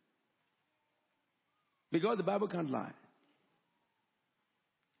saved. Because the Bible can't lie.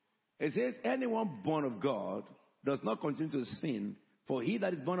 It says, anyone born of God does not continue to sin, for he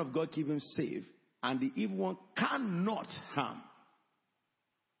that is born of God keep him safe, and the evil one cannot harm.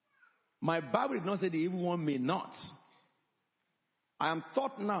 My Bible did not say the evil one may not. I am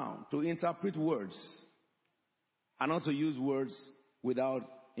taught now to interpret words and not to use words without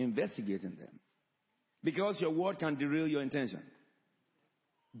investigating them. Because your word can derail your intention.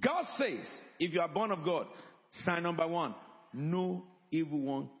 God says, if you are born of God, sign number 1, no evil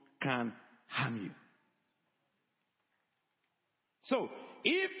one can harm you. So,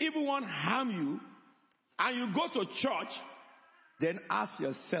 if evil one harm you, and you go to church, then ask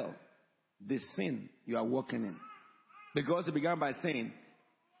yourself the sin you are walking in. Because it began by saying,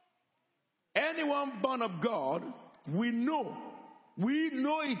 anyone born of God, we know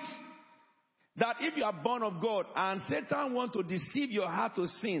it, that if you are born of God and Satan wants to deceive your heart to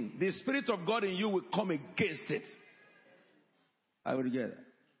sin, the Spirit of God in you will come against it. I will get it.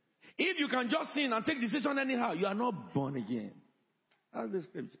 If you can just sin and take decision anyhow, you are not born again. That's the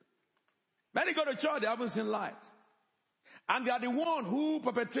scripture. Many go to church, they haven't seen light. And they are the one who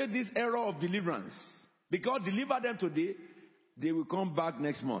perpetrate this error of deliverance. Because deliver them today, they will come back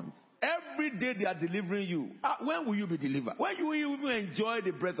next month. Every day they are delivering you. When will you be delivered? When will you even enjoy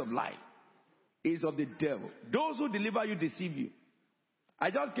the breath of life? It's of the devil. Those who deliver you deceive you.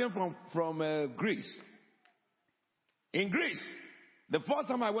 I just came from Greece. In Greece, the first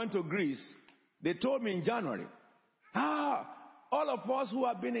time I went to Greece, they told me in January, all of us who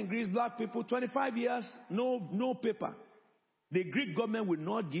have been in Greece, black people, 25 years, no paper. The Greek government will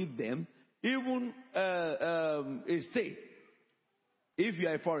not give them even a stay if you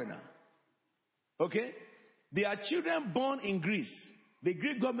are a foreigner. Okay? They are children born in Greece. The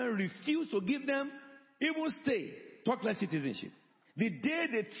Greek government refused to give them even stay, talk like citizenship. The day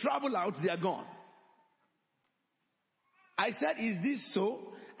they travel out, they are gone. I said, is this so?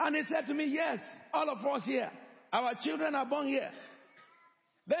 And they said to me, yes, all of us here. Our children are born here.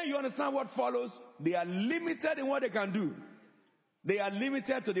 Then you understand what follows? They are limited in what they can do. They are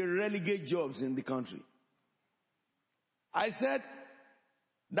limited to the relegate jobs in the country. I said,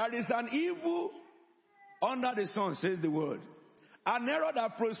 there is an evil under the sun, says the word. An error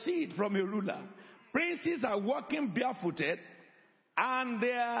that proceeds from a ruler. Princes are walking barefooted and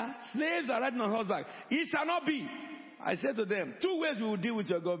their slaves are riding on horseback. It shall not be. I said to them, 2 ways we will deal with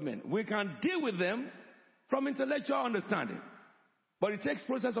your government. We can deal with them from intellectual understanding. But it takes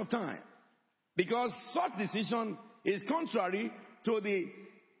process of time. Because such decision is contrary to the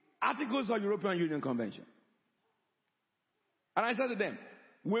Articles of European Union Convention. And I said to them,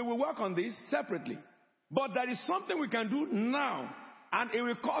 we will work on this separately. But there is something we can do now. And it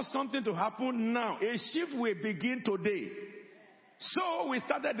will cause something to happen now. A shift will begin today. So we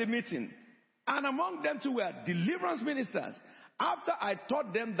started the meeting. And among them too were deliverance ministers. After I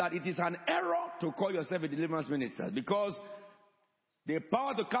taught them that it is an error to call yourself a deliverance minister. Because the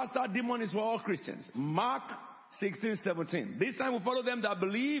power to cast out demons is for all Christians. Mark 16:17. This time we follow them that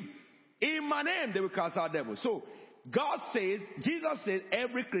believe in my name, they will cast out devils. So God says, Jesus says,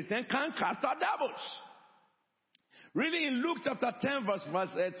 every Christian can cast out devils. Really in Luke chapter 10 verse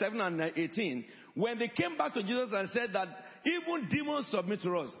 7 and 18, when they came back to Jesus and said that even demons submit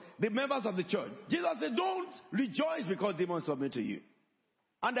to us, the members of the church, Jesus said, don't rejoice because demons submit to you.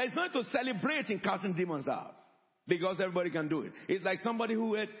 And there is nothing to celebrate in casting demons out. Because everybody can do it. It's like somebody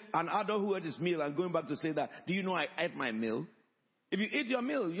who ate, an adult who ate his meal and going back to say that, do you know I ate my meal? If you eat your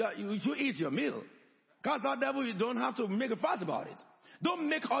meal, you should eat your meal. Cast out devil, you don't have to make a fuss about it. Don't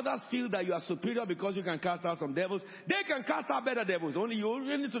make others feel that you are superior because you can cast out some devils. They can cast out better devils. Only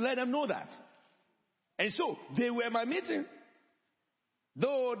you need to let them know that. And so, they were at my meeting.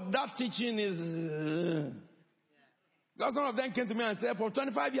 Though that teaching is... because some of them came to me and said, for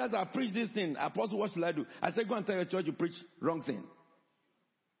 25 years I preached this thing. Apostle, what should I do? I said, go and tell your church you preach wrong thing.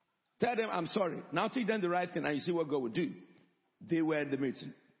 Tell them, I'm sorry. Now teach them the right thing and you see what God will do. They were at the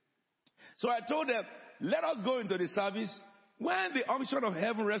meeting. So I told them, let us go into the service. When the unction of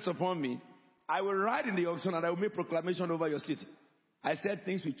heaven rests upon me, I will ride in the unction and I will make proclamation over your city. I said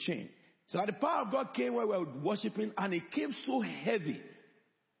things will change. So the power of God came while we were worshiping, and it came so heavy.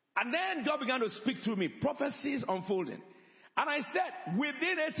 And then God began to speak through me, prophecies unfolding. And I said,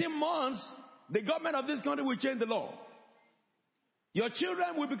 within 18 months, the government of this country will change the law. Your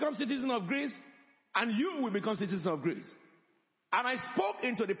children will become citizens of Greece, and you will become citizens of Greece. And I spoke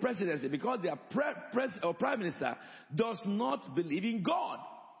into the presidency because their prime minister does not believe in God.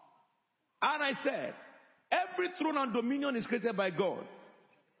 And I said, every throne and dominion is created by God.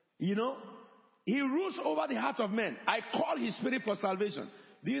 You know, he rules over the hearts of men. I call his spirit for salvation.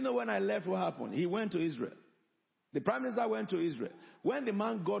 Do you know when I left what happened? He went to Israel. The prime minister went to Israel. When the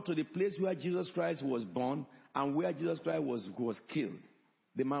man got to the place where Jesus Christ was born and where Jesus Christ was killed,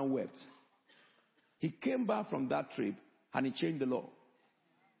 the man wept. He came back from that trip and he changed the law.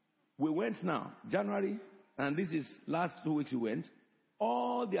 We went now, January, and this is last 2 weeks we went.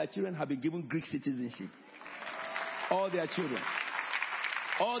 All their children have been given Greek citizenship. All their children.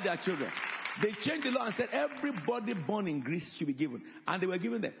 All their children. They changed the law and said everybody born in Greece should be given. And they were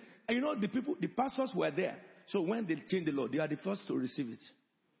given them. And you know, the pastors were there. So when they changed the law, they are the first to receive it.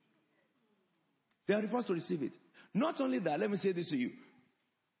 They are the first to receive it. Not only that, let me say this to you.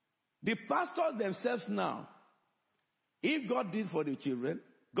 The pastors themselves now, if God did for the children,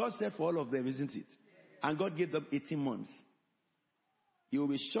 God said for all of them, isn't it? And God gave them 18 months. You will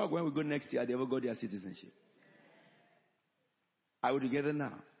be shocked when we go next year, they ever got their citizenship. Are we together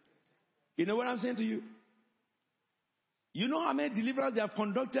now? You know what I'm saying to you? You know how many deliverers they have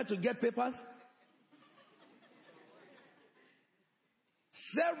conducted to get papers?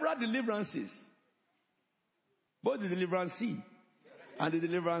 Several deliverances. Both the deliverance-see and the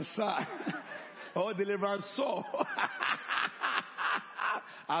deliverance-sir or deliverance-saw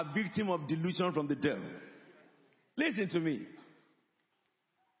are victim of delusion from the devil. Listen to me.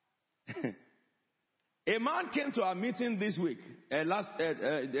 A man came to our meeting this week.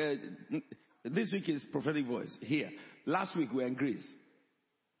 This week is prophetic voice here. Last week we were in Greece.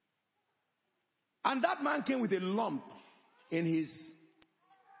 And that man came with a lump in his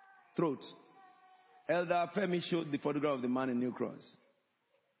throat. Elder Femi showed the photograph of the man in New Cross.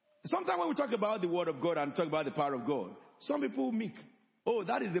 Sometimes when we talk about the word of God and talk about the power of God, some people meek. Oh,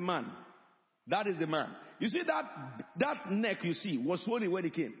 that is the man. That is the man. You see that neck you see was swollen when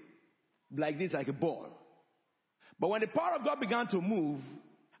he came. Like this, like a ball. But when the power of God began to move,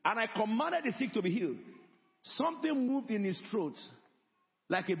 and I commanded the sick to be healed, something moved in his throat,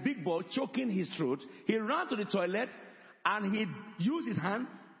 like a big ball choking his throat. He ran to the toilet, and he used his hand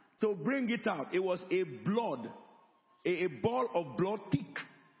to bring it out. It was a ball of blood thick,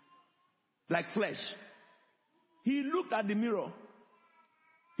 like flesh. He looked at the mirror.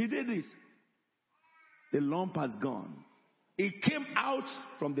 He did this. The lump has gone. It came out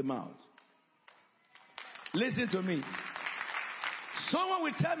from the mouth. Listen to me. Someone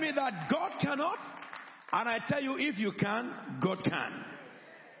will tell me that God cannot, and I tell you, if you can, God can.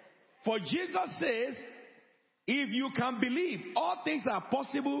 For Jesus says, if you can believe, all things are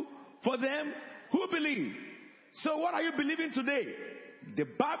possible for them who believe. So what are you believing today? The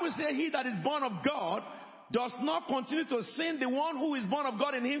Bible says he that is born of God does not continue to sin. The one who is born of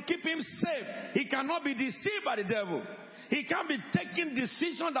God in him, keep him safe. He cannot be deceived by the devil. He can't be taking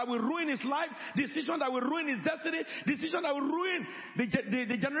decisions that will ruin his life, decisions that will ruin his destiny, decisions that will ruin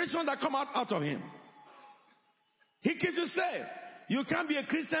the generation that come out of him. He keeps you safe. You can't be a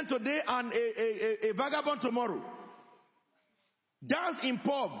Christian today and a vagabond tomorrow. Dance in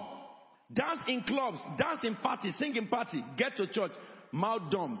pub, dance in clubs, dance in party, sing in party, get to church, mouth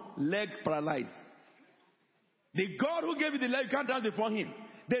dumb, leg paralyzed. The God who gave you the leg, you can't dance before him.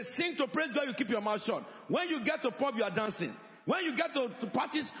 They sing to praise God, you keep your mouth shut. When you get to pub, you are dancing. When you get to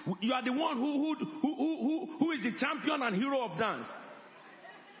parties, you are the one who is the champion and hero of dance.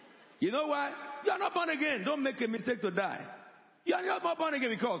 You know why? You are not born again. Don't make a mistake to die. You are not born again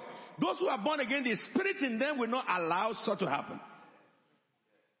because those who are born again, the spirit in them will not allow such to happen.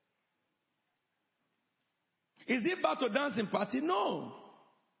 Is it bad to dance in party? No.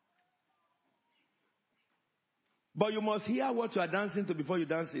 But you must hear what you are dancing to before you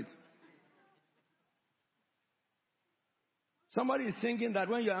dance it. Somebody is thinking that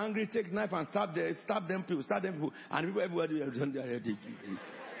when you're angry, take knife and stab them people, and people everybody have done their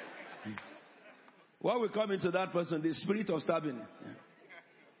What will come into that person? The spirit of stabbing.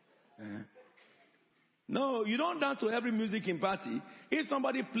 No, you don't dance to every music in party. If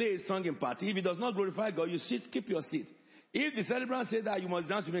somebody plays a song in party, if it does not glorify God, you sit, keep your seat. If the celebrant says that you must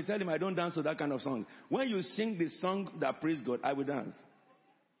dance, you may tell him, I don't dance to that kind of song. When you sing the song that praise God, I will dance.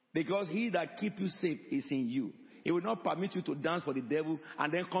 Because he that keep you safe is in you. He will not permit you to dance for the devil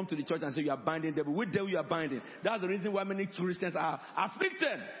and then come to the church and say you are binding the devil. Which devil you are binding? That's the reason why many Christians are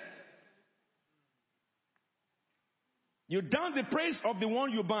afflicted. You dance the praise of the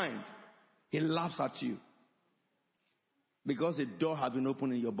one you bind. He laughs at you. Because a door has been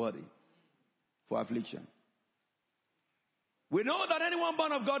opened in your body for affliction. We know that anyone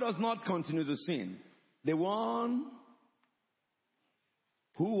born of God does not continue to sin. The one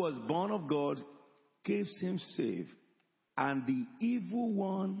who was born of God keeps him safe. And the evil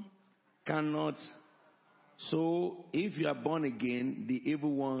one cannot. So if you are born again, the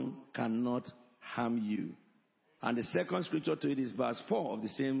evil one cannot harm you. And the second scripture to it is verse 4 of the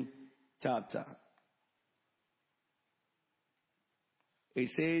same chapter. It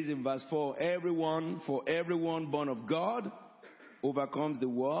says in verse 4, for everyone born of God overcomes the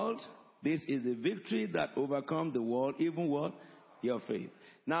world. This is the victory that overcomes the world, even what? Your faith.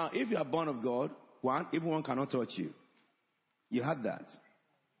 Now, if you are born of God, everyone cannot touch you. You had that.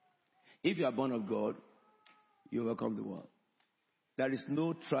 If you are born of God, you overcome the world. There is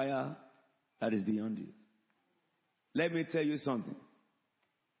no trial that is beyond you. Let me tell you something.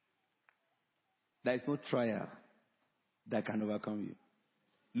 There is no trial that can overcome you.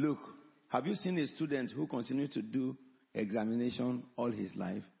 Look, have you seen a student who continues to do examination all his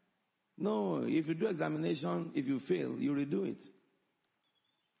life? No, if you do examination, if you fail, you redo it.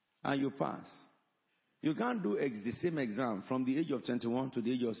 And you pass. You can't do the same exam from the age of 21 to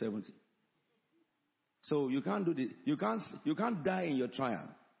the age of 70. So you can't you can't die in your trial.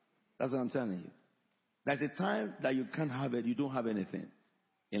 That's what I'm telling you. There's a time that you can't have it, you don't have anything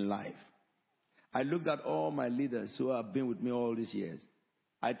in life. I looked at all my leaders who have been with me all these years.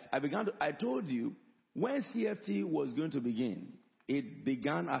 I told you, when CFT was going to begin, it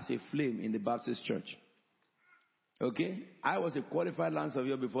began as a flame in the Baptist church. Okay? I was a qualified land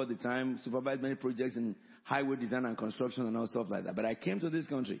surveyor before the time, supervised many projects in highway design and construction and all stuff like that. But I came to this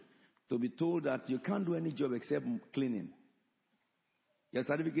country to be told that you can't do any job except cleaning. Your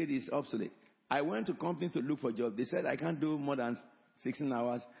certificate is obsolete. I went to companies to look for jobs. They said I can't do more than 16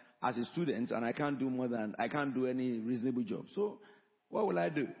 hours as a student, and I can't do any reasonable job. So what will I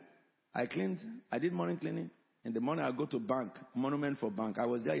do? I cleaned. I did morning cleaning. In the morning, I go to bank, monument for bank. I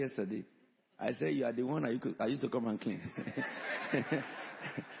was there yesterday. I said, you are the one I used to come and clean.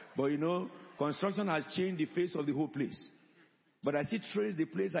 But you know, construction has changed the face of the whole place. But I still trace the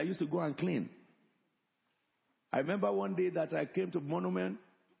place I used to go and clean. I remember one day that I came to monument,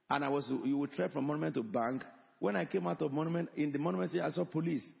 and you would trek from monument to bank. When I came out of monument, in the monument, I saw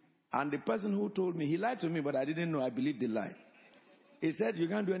police. And the person who told me, he lied to me, but I didn't know. I believed the lie. He said, you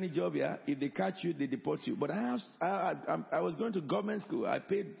can't do any job here. If they catch you, they deport you. But I was going to government school. I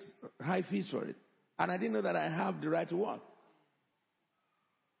paid high fees for it. And I didn't know that I have the right to work.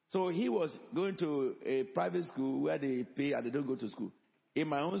 So he was going to a private school where they pay and they don't go to school. In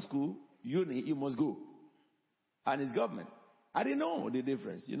my own school, uni, you must go. And it's government. I didn't know the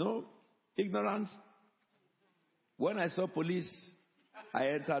difference. You know, ignorance. When I saw police, I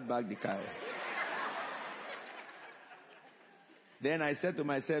entered back the car. Then I said to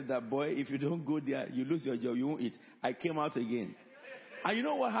myself that, boy, if you don't go there, you lose your job, you won't eat. I came out again. And you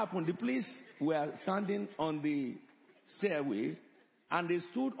know what happened? The police were standing on the stairway, and they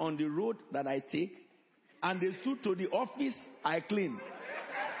stood on the road that I take, and they stood to the office I clean.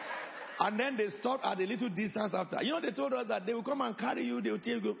 And then they stopped at a little distance after. You know, they told us that they will come and carry you, they will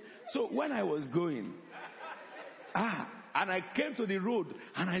take you. So when I was going, and I came to the road,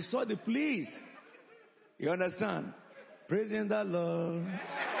 and I saw the police. You understand? Praising the Lord.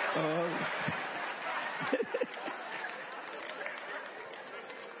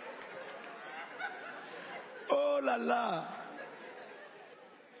 Oh la la.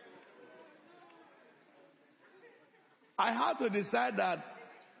 I had to decide that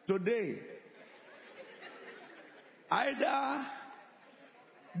today, either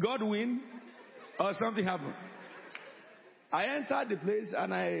God win or something happen. I entered the place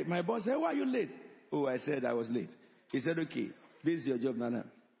and my boss said, why are you late? Oh, I said I was late. He said, okay, this is your job, Nana.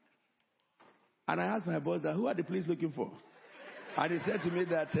 And I asked my boss that, who are the police looking for? And he said to me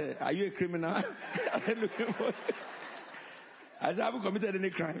that, are you a criminal? I said, looking for. I said, I haven't committed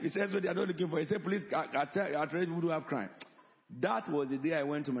any crime. He said, so they are not looking for. He said, police are trying people who have crime. That was the day I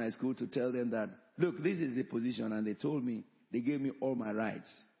went to my school to tell them that, look, this is the position. And they told me, they gave me all my rights.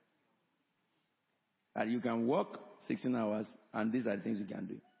 That you can work 16 hours and these are the things you can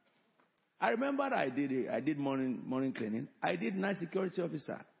do. I remember I did morning cleaning. I did night security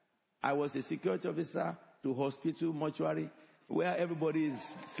officer. I was a security officer to hospital, mortuary, where everybody is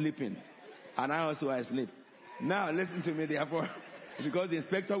sleeping. And I sleep. Now listen to me therefore, because the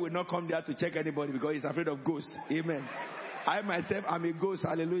inspector will not come there to check anybody because he's afraid of ghosts. Amen. I myself am a ghost.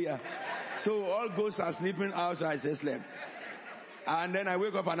 Hallelujah. So all ghosts are sleeping out, so I say sleep. And then I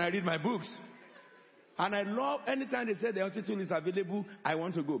wake up and I read my books. And I love anytime they say the hospital is available, I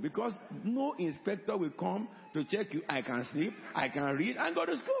want to go. Because no inspector will come to check you. I can sleep, I can read, and go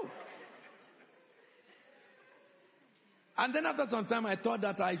to school. And then after some time, I thought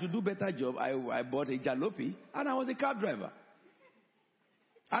that I should do better job. I bought a jalopy, and I was a cab driver.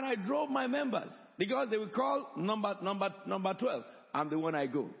 And I drove my members. Because they will call number 12. I'm the one I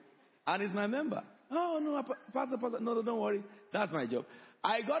go. And it's my member. Oh, no, Pastor, no, don't worry. That's my job.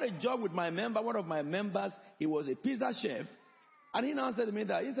 I got a job with my member. One of my members, he was a pizza chef. And he now said to me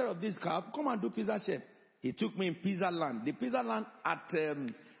that instead of this cab, come and do pizza chef. He took me in Pizza Land. The Pizza Land at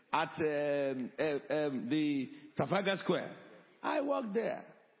the Trafalgar Square. I worked there.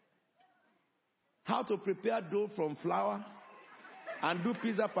 How to prepare dough from flour and do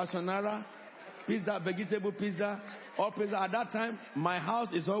pizza passionara, pizza, vegetable pizza, or pizza. At that time, my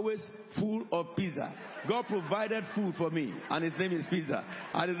house is always full of pizza. God provided food for me, and his name is Pizza.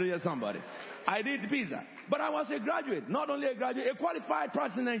 Hallelujah, somebody. I did pizza. But I was a graduate. Not only a graduate, a qualified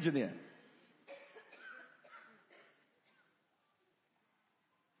processing engineer.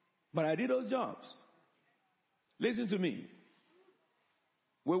 But I did those jobs. Listen to me.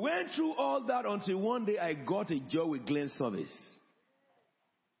 We went through all that until one day I got a job with Glen Service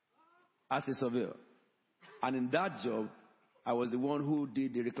as a surveyor. And in that job, I was the one who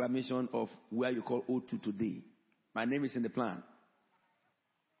did the reclamation of where you call O2 today. My name is in the plan.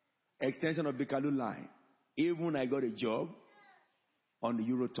 Extension of Bikalu line. Even I got a job on the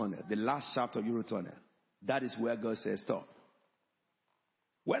Eurotunnel, the last shaft of Eurotunnel. That is where God says stop.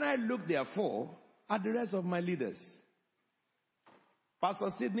 When I looked therefore at the rest of my leaders, Pastor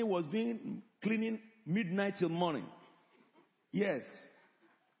Sidney was cleaning midnight till morning. Yes.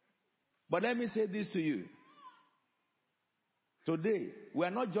 But let me say this to you. Today, we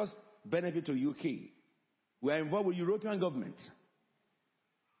are not just benefit to UK. We are involved with European government.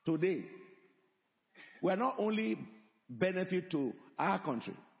 Today, we are not only benefit to our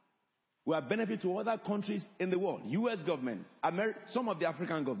country. We are benefit to other countries in the world. US government, some of the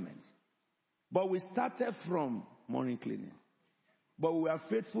African governments. But we started from morning cleaning. But we were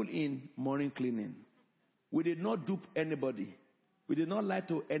faithful in morning cleaning. We did not dupe anybody. We did not lie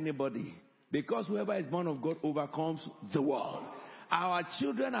to anybody. Because whoever is born of God overcomes the world. Our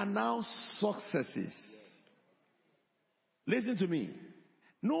children are now successes. Listen to me.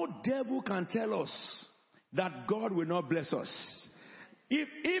 No devil can tell us that God will not bless us. If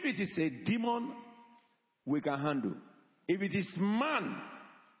it is a demon, we can handle. If it is man,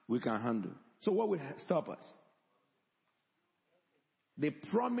 we can handle. So what will stop us? The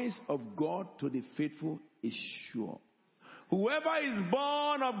promise of God to the faithful is sure. Whoever is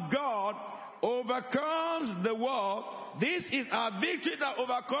born of God overcomes the world. This is our victory that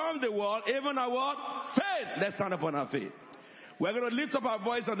overcomes the world, even our what? Faith. Let's stand up on our feet. We're going to lift up our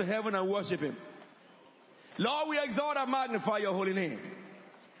voice unto heaven and worship him. Lord, we exalt and magnify your holy name.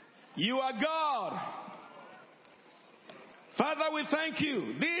 You are God. Father, we thank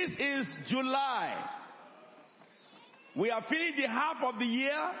you. This is July. We have finished the half of the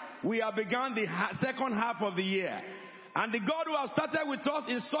year. We have begun the second half of the year. And the God who has started with us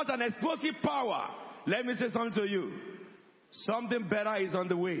is such an explosive power. Let me say something to you. Something better is on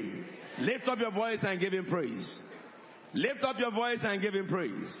the way. Lift up your voice and give him praise. Lift up your voice and give him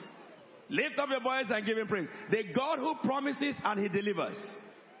praise. Lift up your voice and give him praise. The God who promises and he delivers.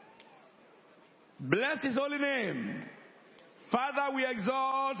 Bless his holy name. Father, we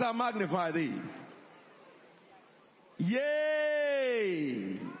exalt and magnify thee.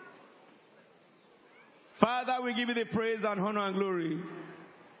 Yay! Father, we give you the praise and honor and glory.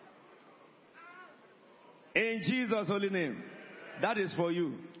 In Jesus' holy name. That is for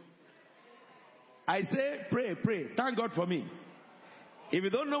you. I say, pray, pray. Thank God for me. If you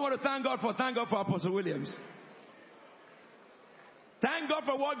don't know what to thank God for Apostle Williams. Thank God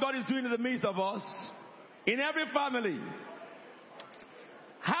for what God is doing in the midst of us. In every family.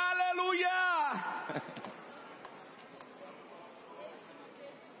 Hallelujah!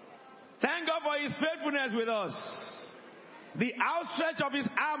 Thank God for his faithfulness with us. The outstretch of his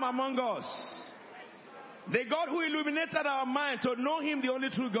arm among us. The God who illuminated our mind to know Him, the only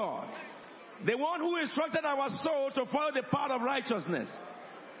true God. The one who instructed our soul to follow the path of righteousness.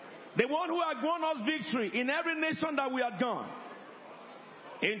 The one who had won us victory in every nation that we had gone.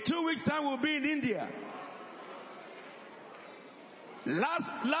 In 2 weeks' time, we'll be in India. 2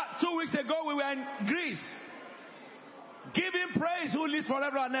 weeks ago, we were in Greece. Give Him praise who lives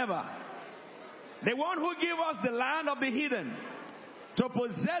forever and ever. The one who gave us the land of the hidden to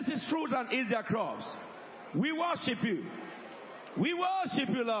possess His fruits and eat their crops. We worship You. We worship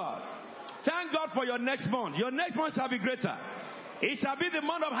You, Lord. Thank God for your next month. Your next month shall be greater. It shall be the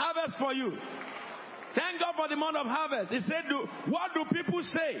month of harvest for you. Thank God for the month of harvest. He said, what do people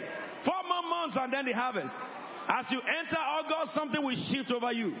say? 4 more months and then the harvest. As you enter August, something will shift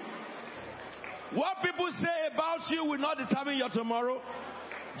over you. What people say about you will not determine your tomorrow.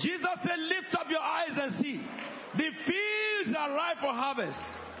 Jesus said, lift up your eyes and see. The fields are ripe for harvest.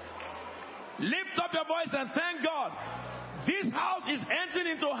 Lift up your voice and thank God. This house is entering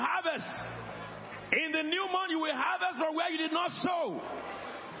into harvest. In the new month, you will harvest from where you did not sow.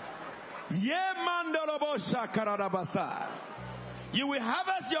 You will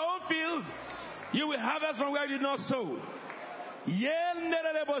harvest your own field. You will harvest from where you did not sow.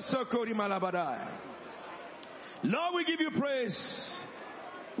 Lord, we give You praise.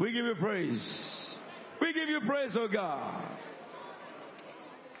 We give You praise. We give You praise, oh God.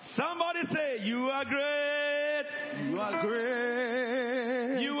 Somebody say, You are great. You are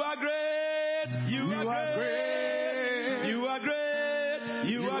great. You are great. You are great. You are great.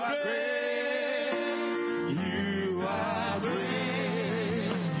 You are great. You are great.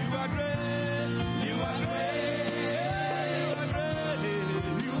 You are great. You are great.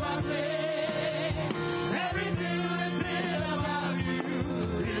 You are great. Everything that's been about You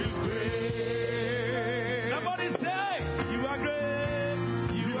is great. Somebody say, You are great.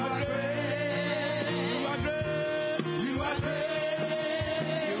 You are great. You are great. You are great.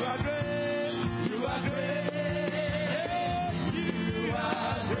 You are great. You are great. You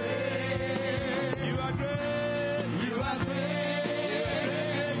are great.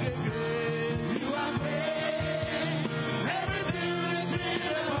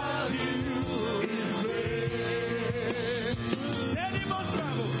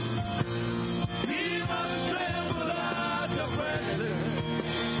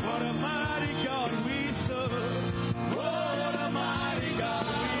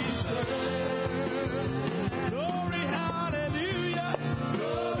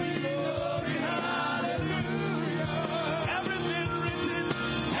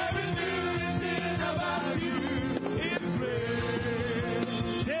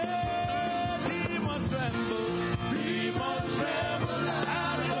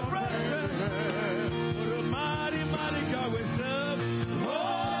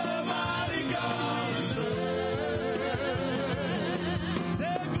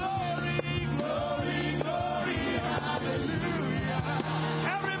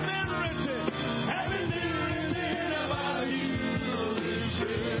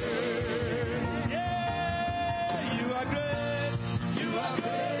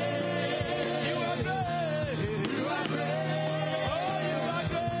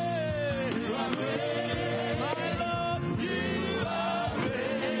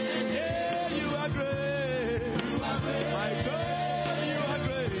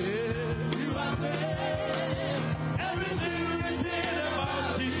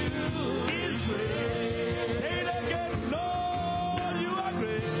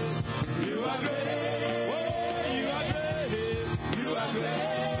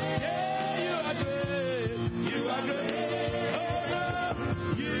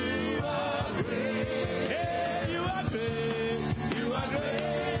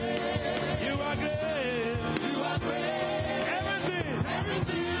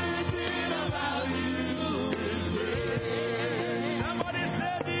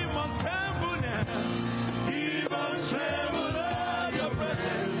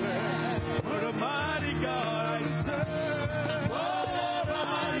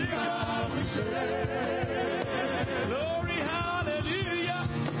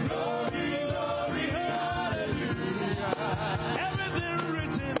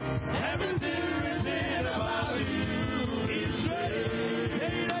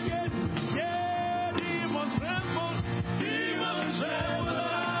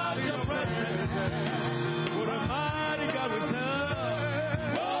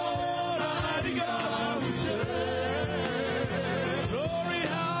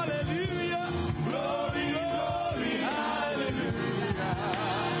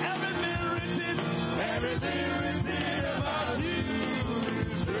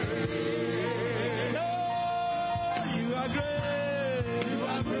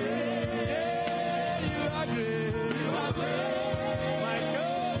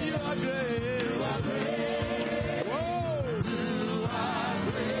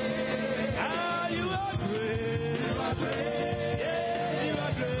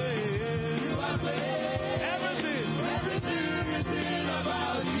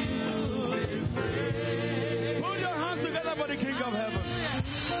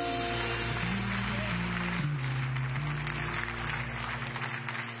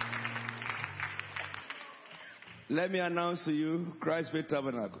 Let me announce to you Christ Faith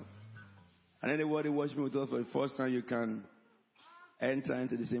Tabernacle. And anybody watching with us for the first time, you can enter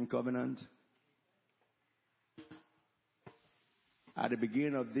into the same covenant. At the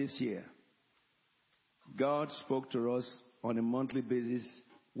beginning of this year, God spoke to us on a monthly basis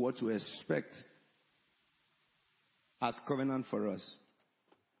what to expect as covenant for us.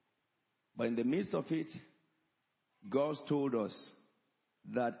 But in the midst of it, God told us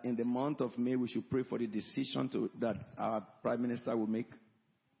that in the month of May we should pray for the decision that our Prime Minister will make.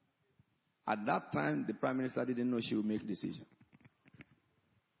 At that time, the Prime Minister didn't know she would make a decision.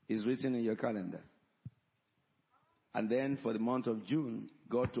 It's written in your calendar. And then for the month of June,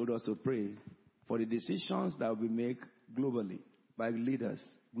 God told us to pray for the decisions that will be made globally by leaders,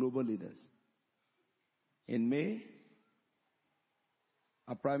 global leaders. In May,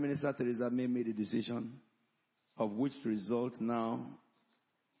 our Prime Minister Theresa May made a decision of which result now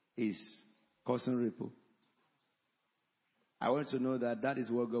is causing ripple. I want to know that that is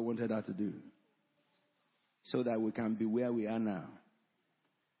what God wanted her to do, so that we can be where we are now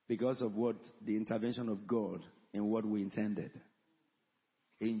because of what the intervention of God in what we intended.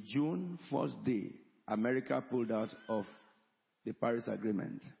 In June, first day, America pulled out of the Paris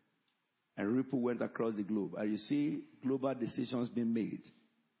Agreement, and ripple went across the globe. And you see global decisions being made,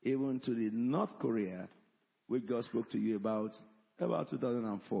 even to the North Korea, which God spoke to you about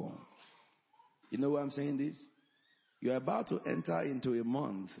 2004. You know why I'm saying this? You're about to enter into a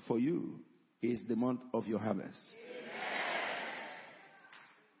month, for you, is the month of your harvest.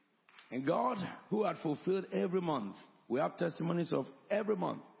 And God, who had fulfilled every month, we have testimonies of every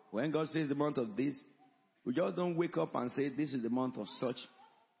month. When God says the month of this, we just don't wake up and say, this is the month of such.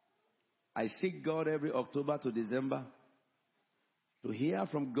 I seek God every October to December to hear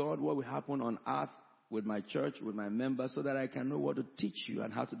from God what will happen on earth with my church, with my members, so that I can know what to teach you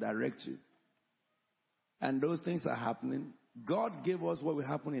and how to direct you. And those things are happening. God gave us what will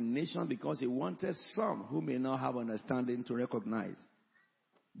happen in nations because He wanted some who may not have understanding to recognize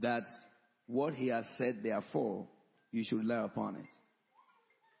that what He has said, therefore, you should rely upon it.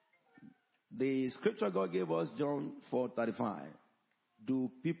 The scripture God gave us, John 4:35. Do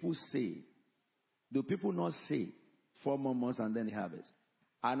people not say 4 more months and then the harvest?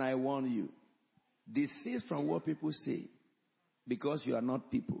 And I warn you, desist from what people say, because you are not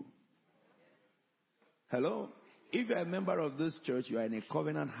people. Hello? If you are a member of this church, you are in a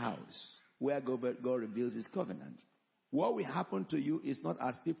covenant house where God reveals His covenant. What will happen to you is not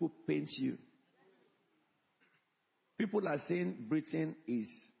as people paint you. People are saying Britain is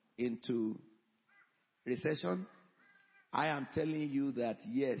into recession. I am telling you that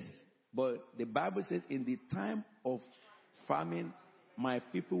yes, but the Bible says in the time of famine, my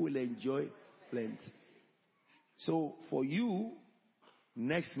people will enjoy plenty. So for you,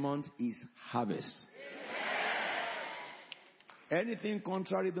 next month is harvest. Anything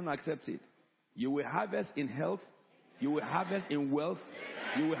contrary, don't accept it. You will harvest in health. You will harvest in wealth.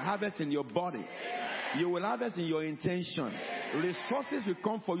 You will harvest in your body. You will harvest in your intention. Resources will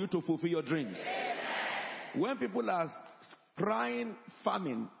come for you to fulfill your dreams. When people are crying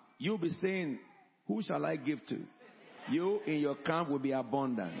famine, you'll be saying, who shall I give to? You in your camp will be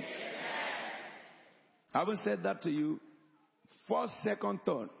abundance. Having said that to you, first, second,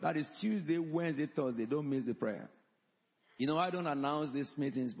 third, that is Tuesday, Wednesday, Thursday, don't miss the prayer. You know, I don't announce these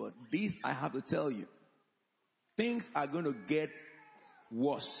meetings, but this I have to tell you. Things are going to get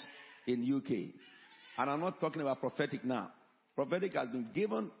worse in UK. And I'm not talking about prophetic now. Prophetic has been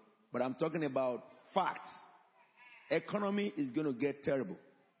given, but I'm talking about facts. Economy is going to get terrible.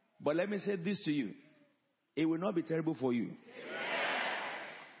 But let me say this to you. It will not be terrible for you.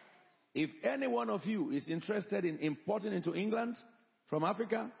 If any one of you is interested in importing into England from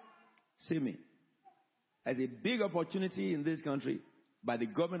Africa, see me. There's a big opportunity in this country by the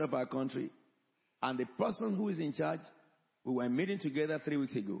government of our country. And the person who is in charge, we were meeting together 3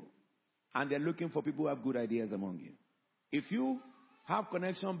 weeks ago. And they're looking for people who have good ideas among you. If you have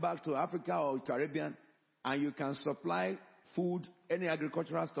connection back to Africa or Caribbean, and you can supply food, any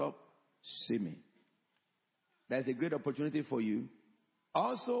agricultural stuff, see me. There's a great opportunity for you.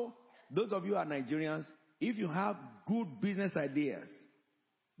 Also, those of you who are Nigerians, if you have good business ideas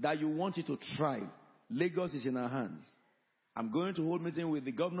that you want it to thrive, Lagos is in our hands. I'm going to hold a meeting with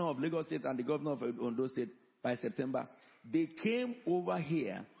the governor of Lagos State and the governor of Ondo State by September. They came over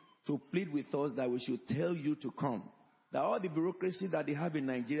here to plead with us that we should tell you to come. That all the bureaucracy that they have in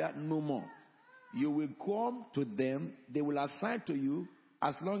Nigeria, no more. You will come to them. They will assign to you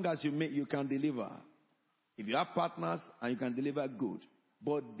as long as you can deliver. If you have partners and you can deliver, good.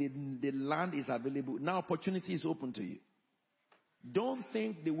 But the land is available. Now opportunity is open to you. Don't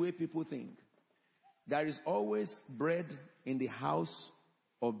think the way people think. there is always bread in the house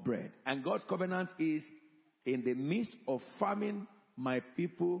of bread. And God's covenant is, in the midst of famine, my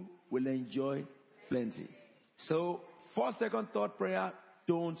people will enjoy plenty. So, first, second, third prayer,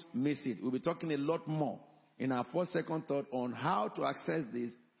 don't miss it. We'll be talking a lot more in our first, second, third on how to access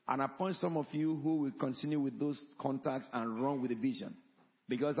this, and appoint some of you who will continue with those contacts and run with the vision.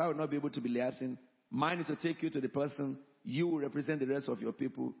 Because I will not be able to be liaising. Mine is to take you to the person. You will represent the rest of your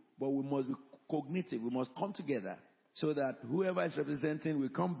people. But we must be cognitive. We must come together so that whoever is representing will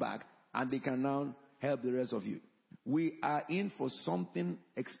come back and they can now help the rest of you. We are in for something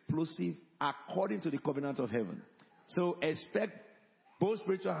explosive according to the covenant of heaven. So expect both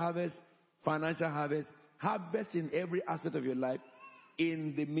spiritual harvest, financial harvest in every aspect of your life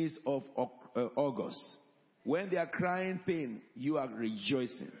in the midst of August. When they are crying pain, you are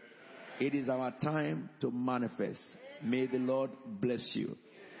rejoicing. It is our time to manifest. May the Lord bless you.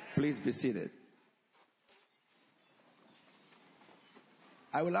 Please be seated.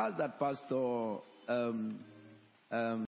 I will ask that Pastor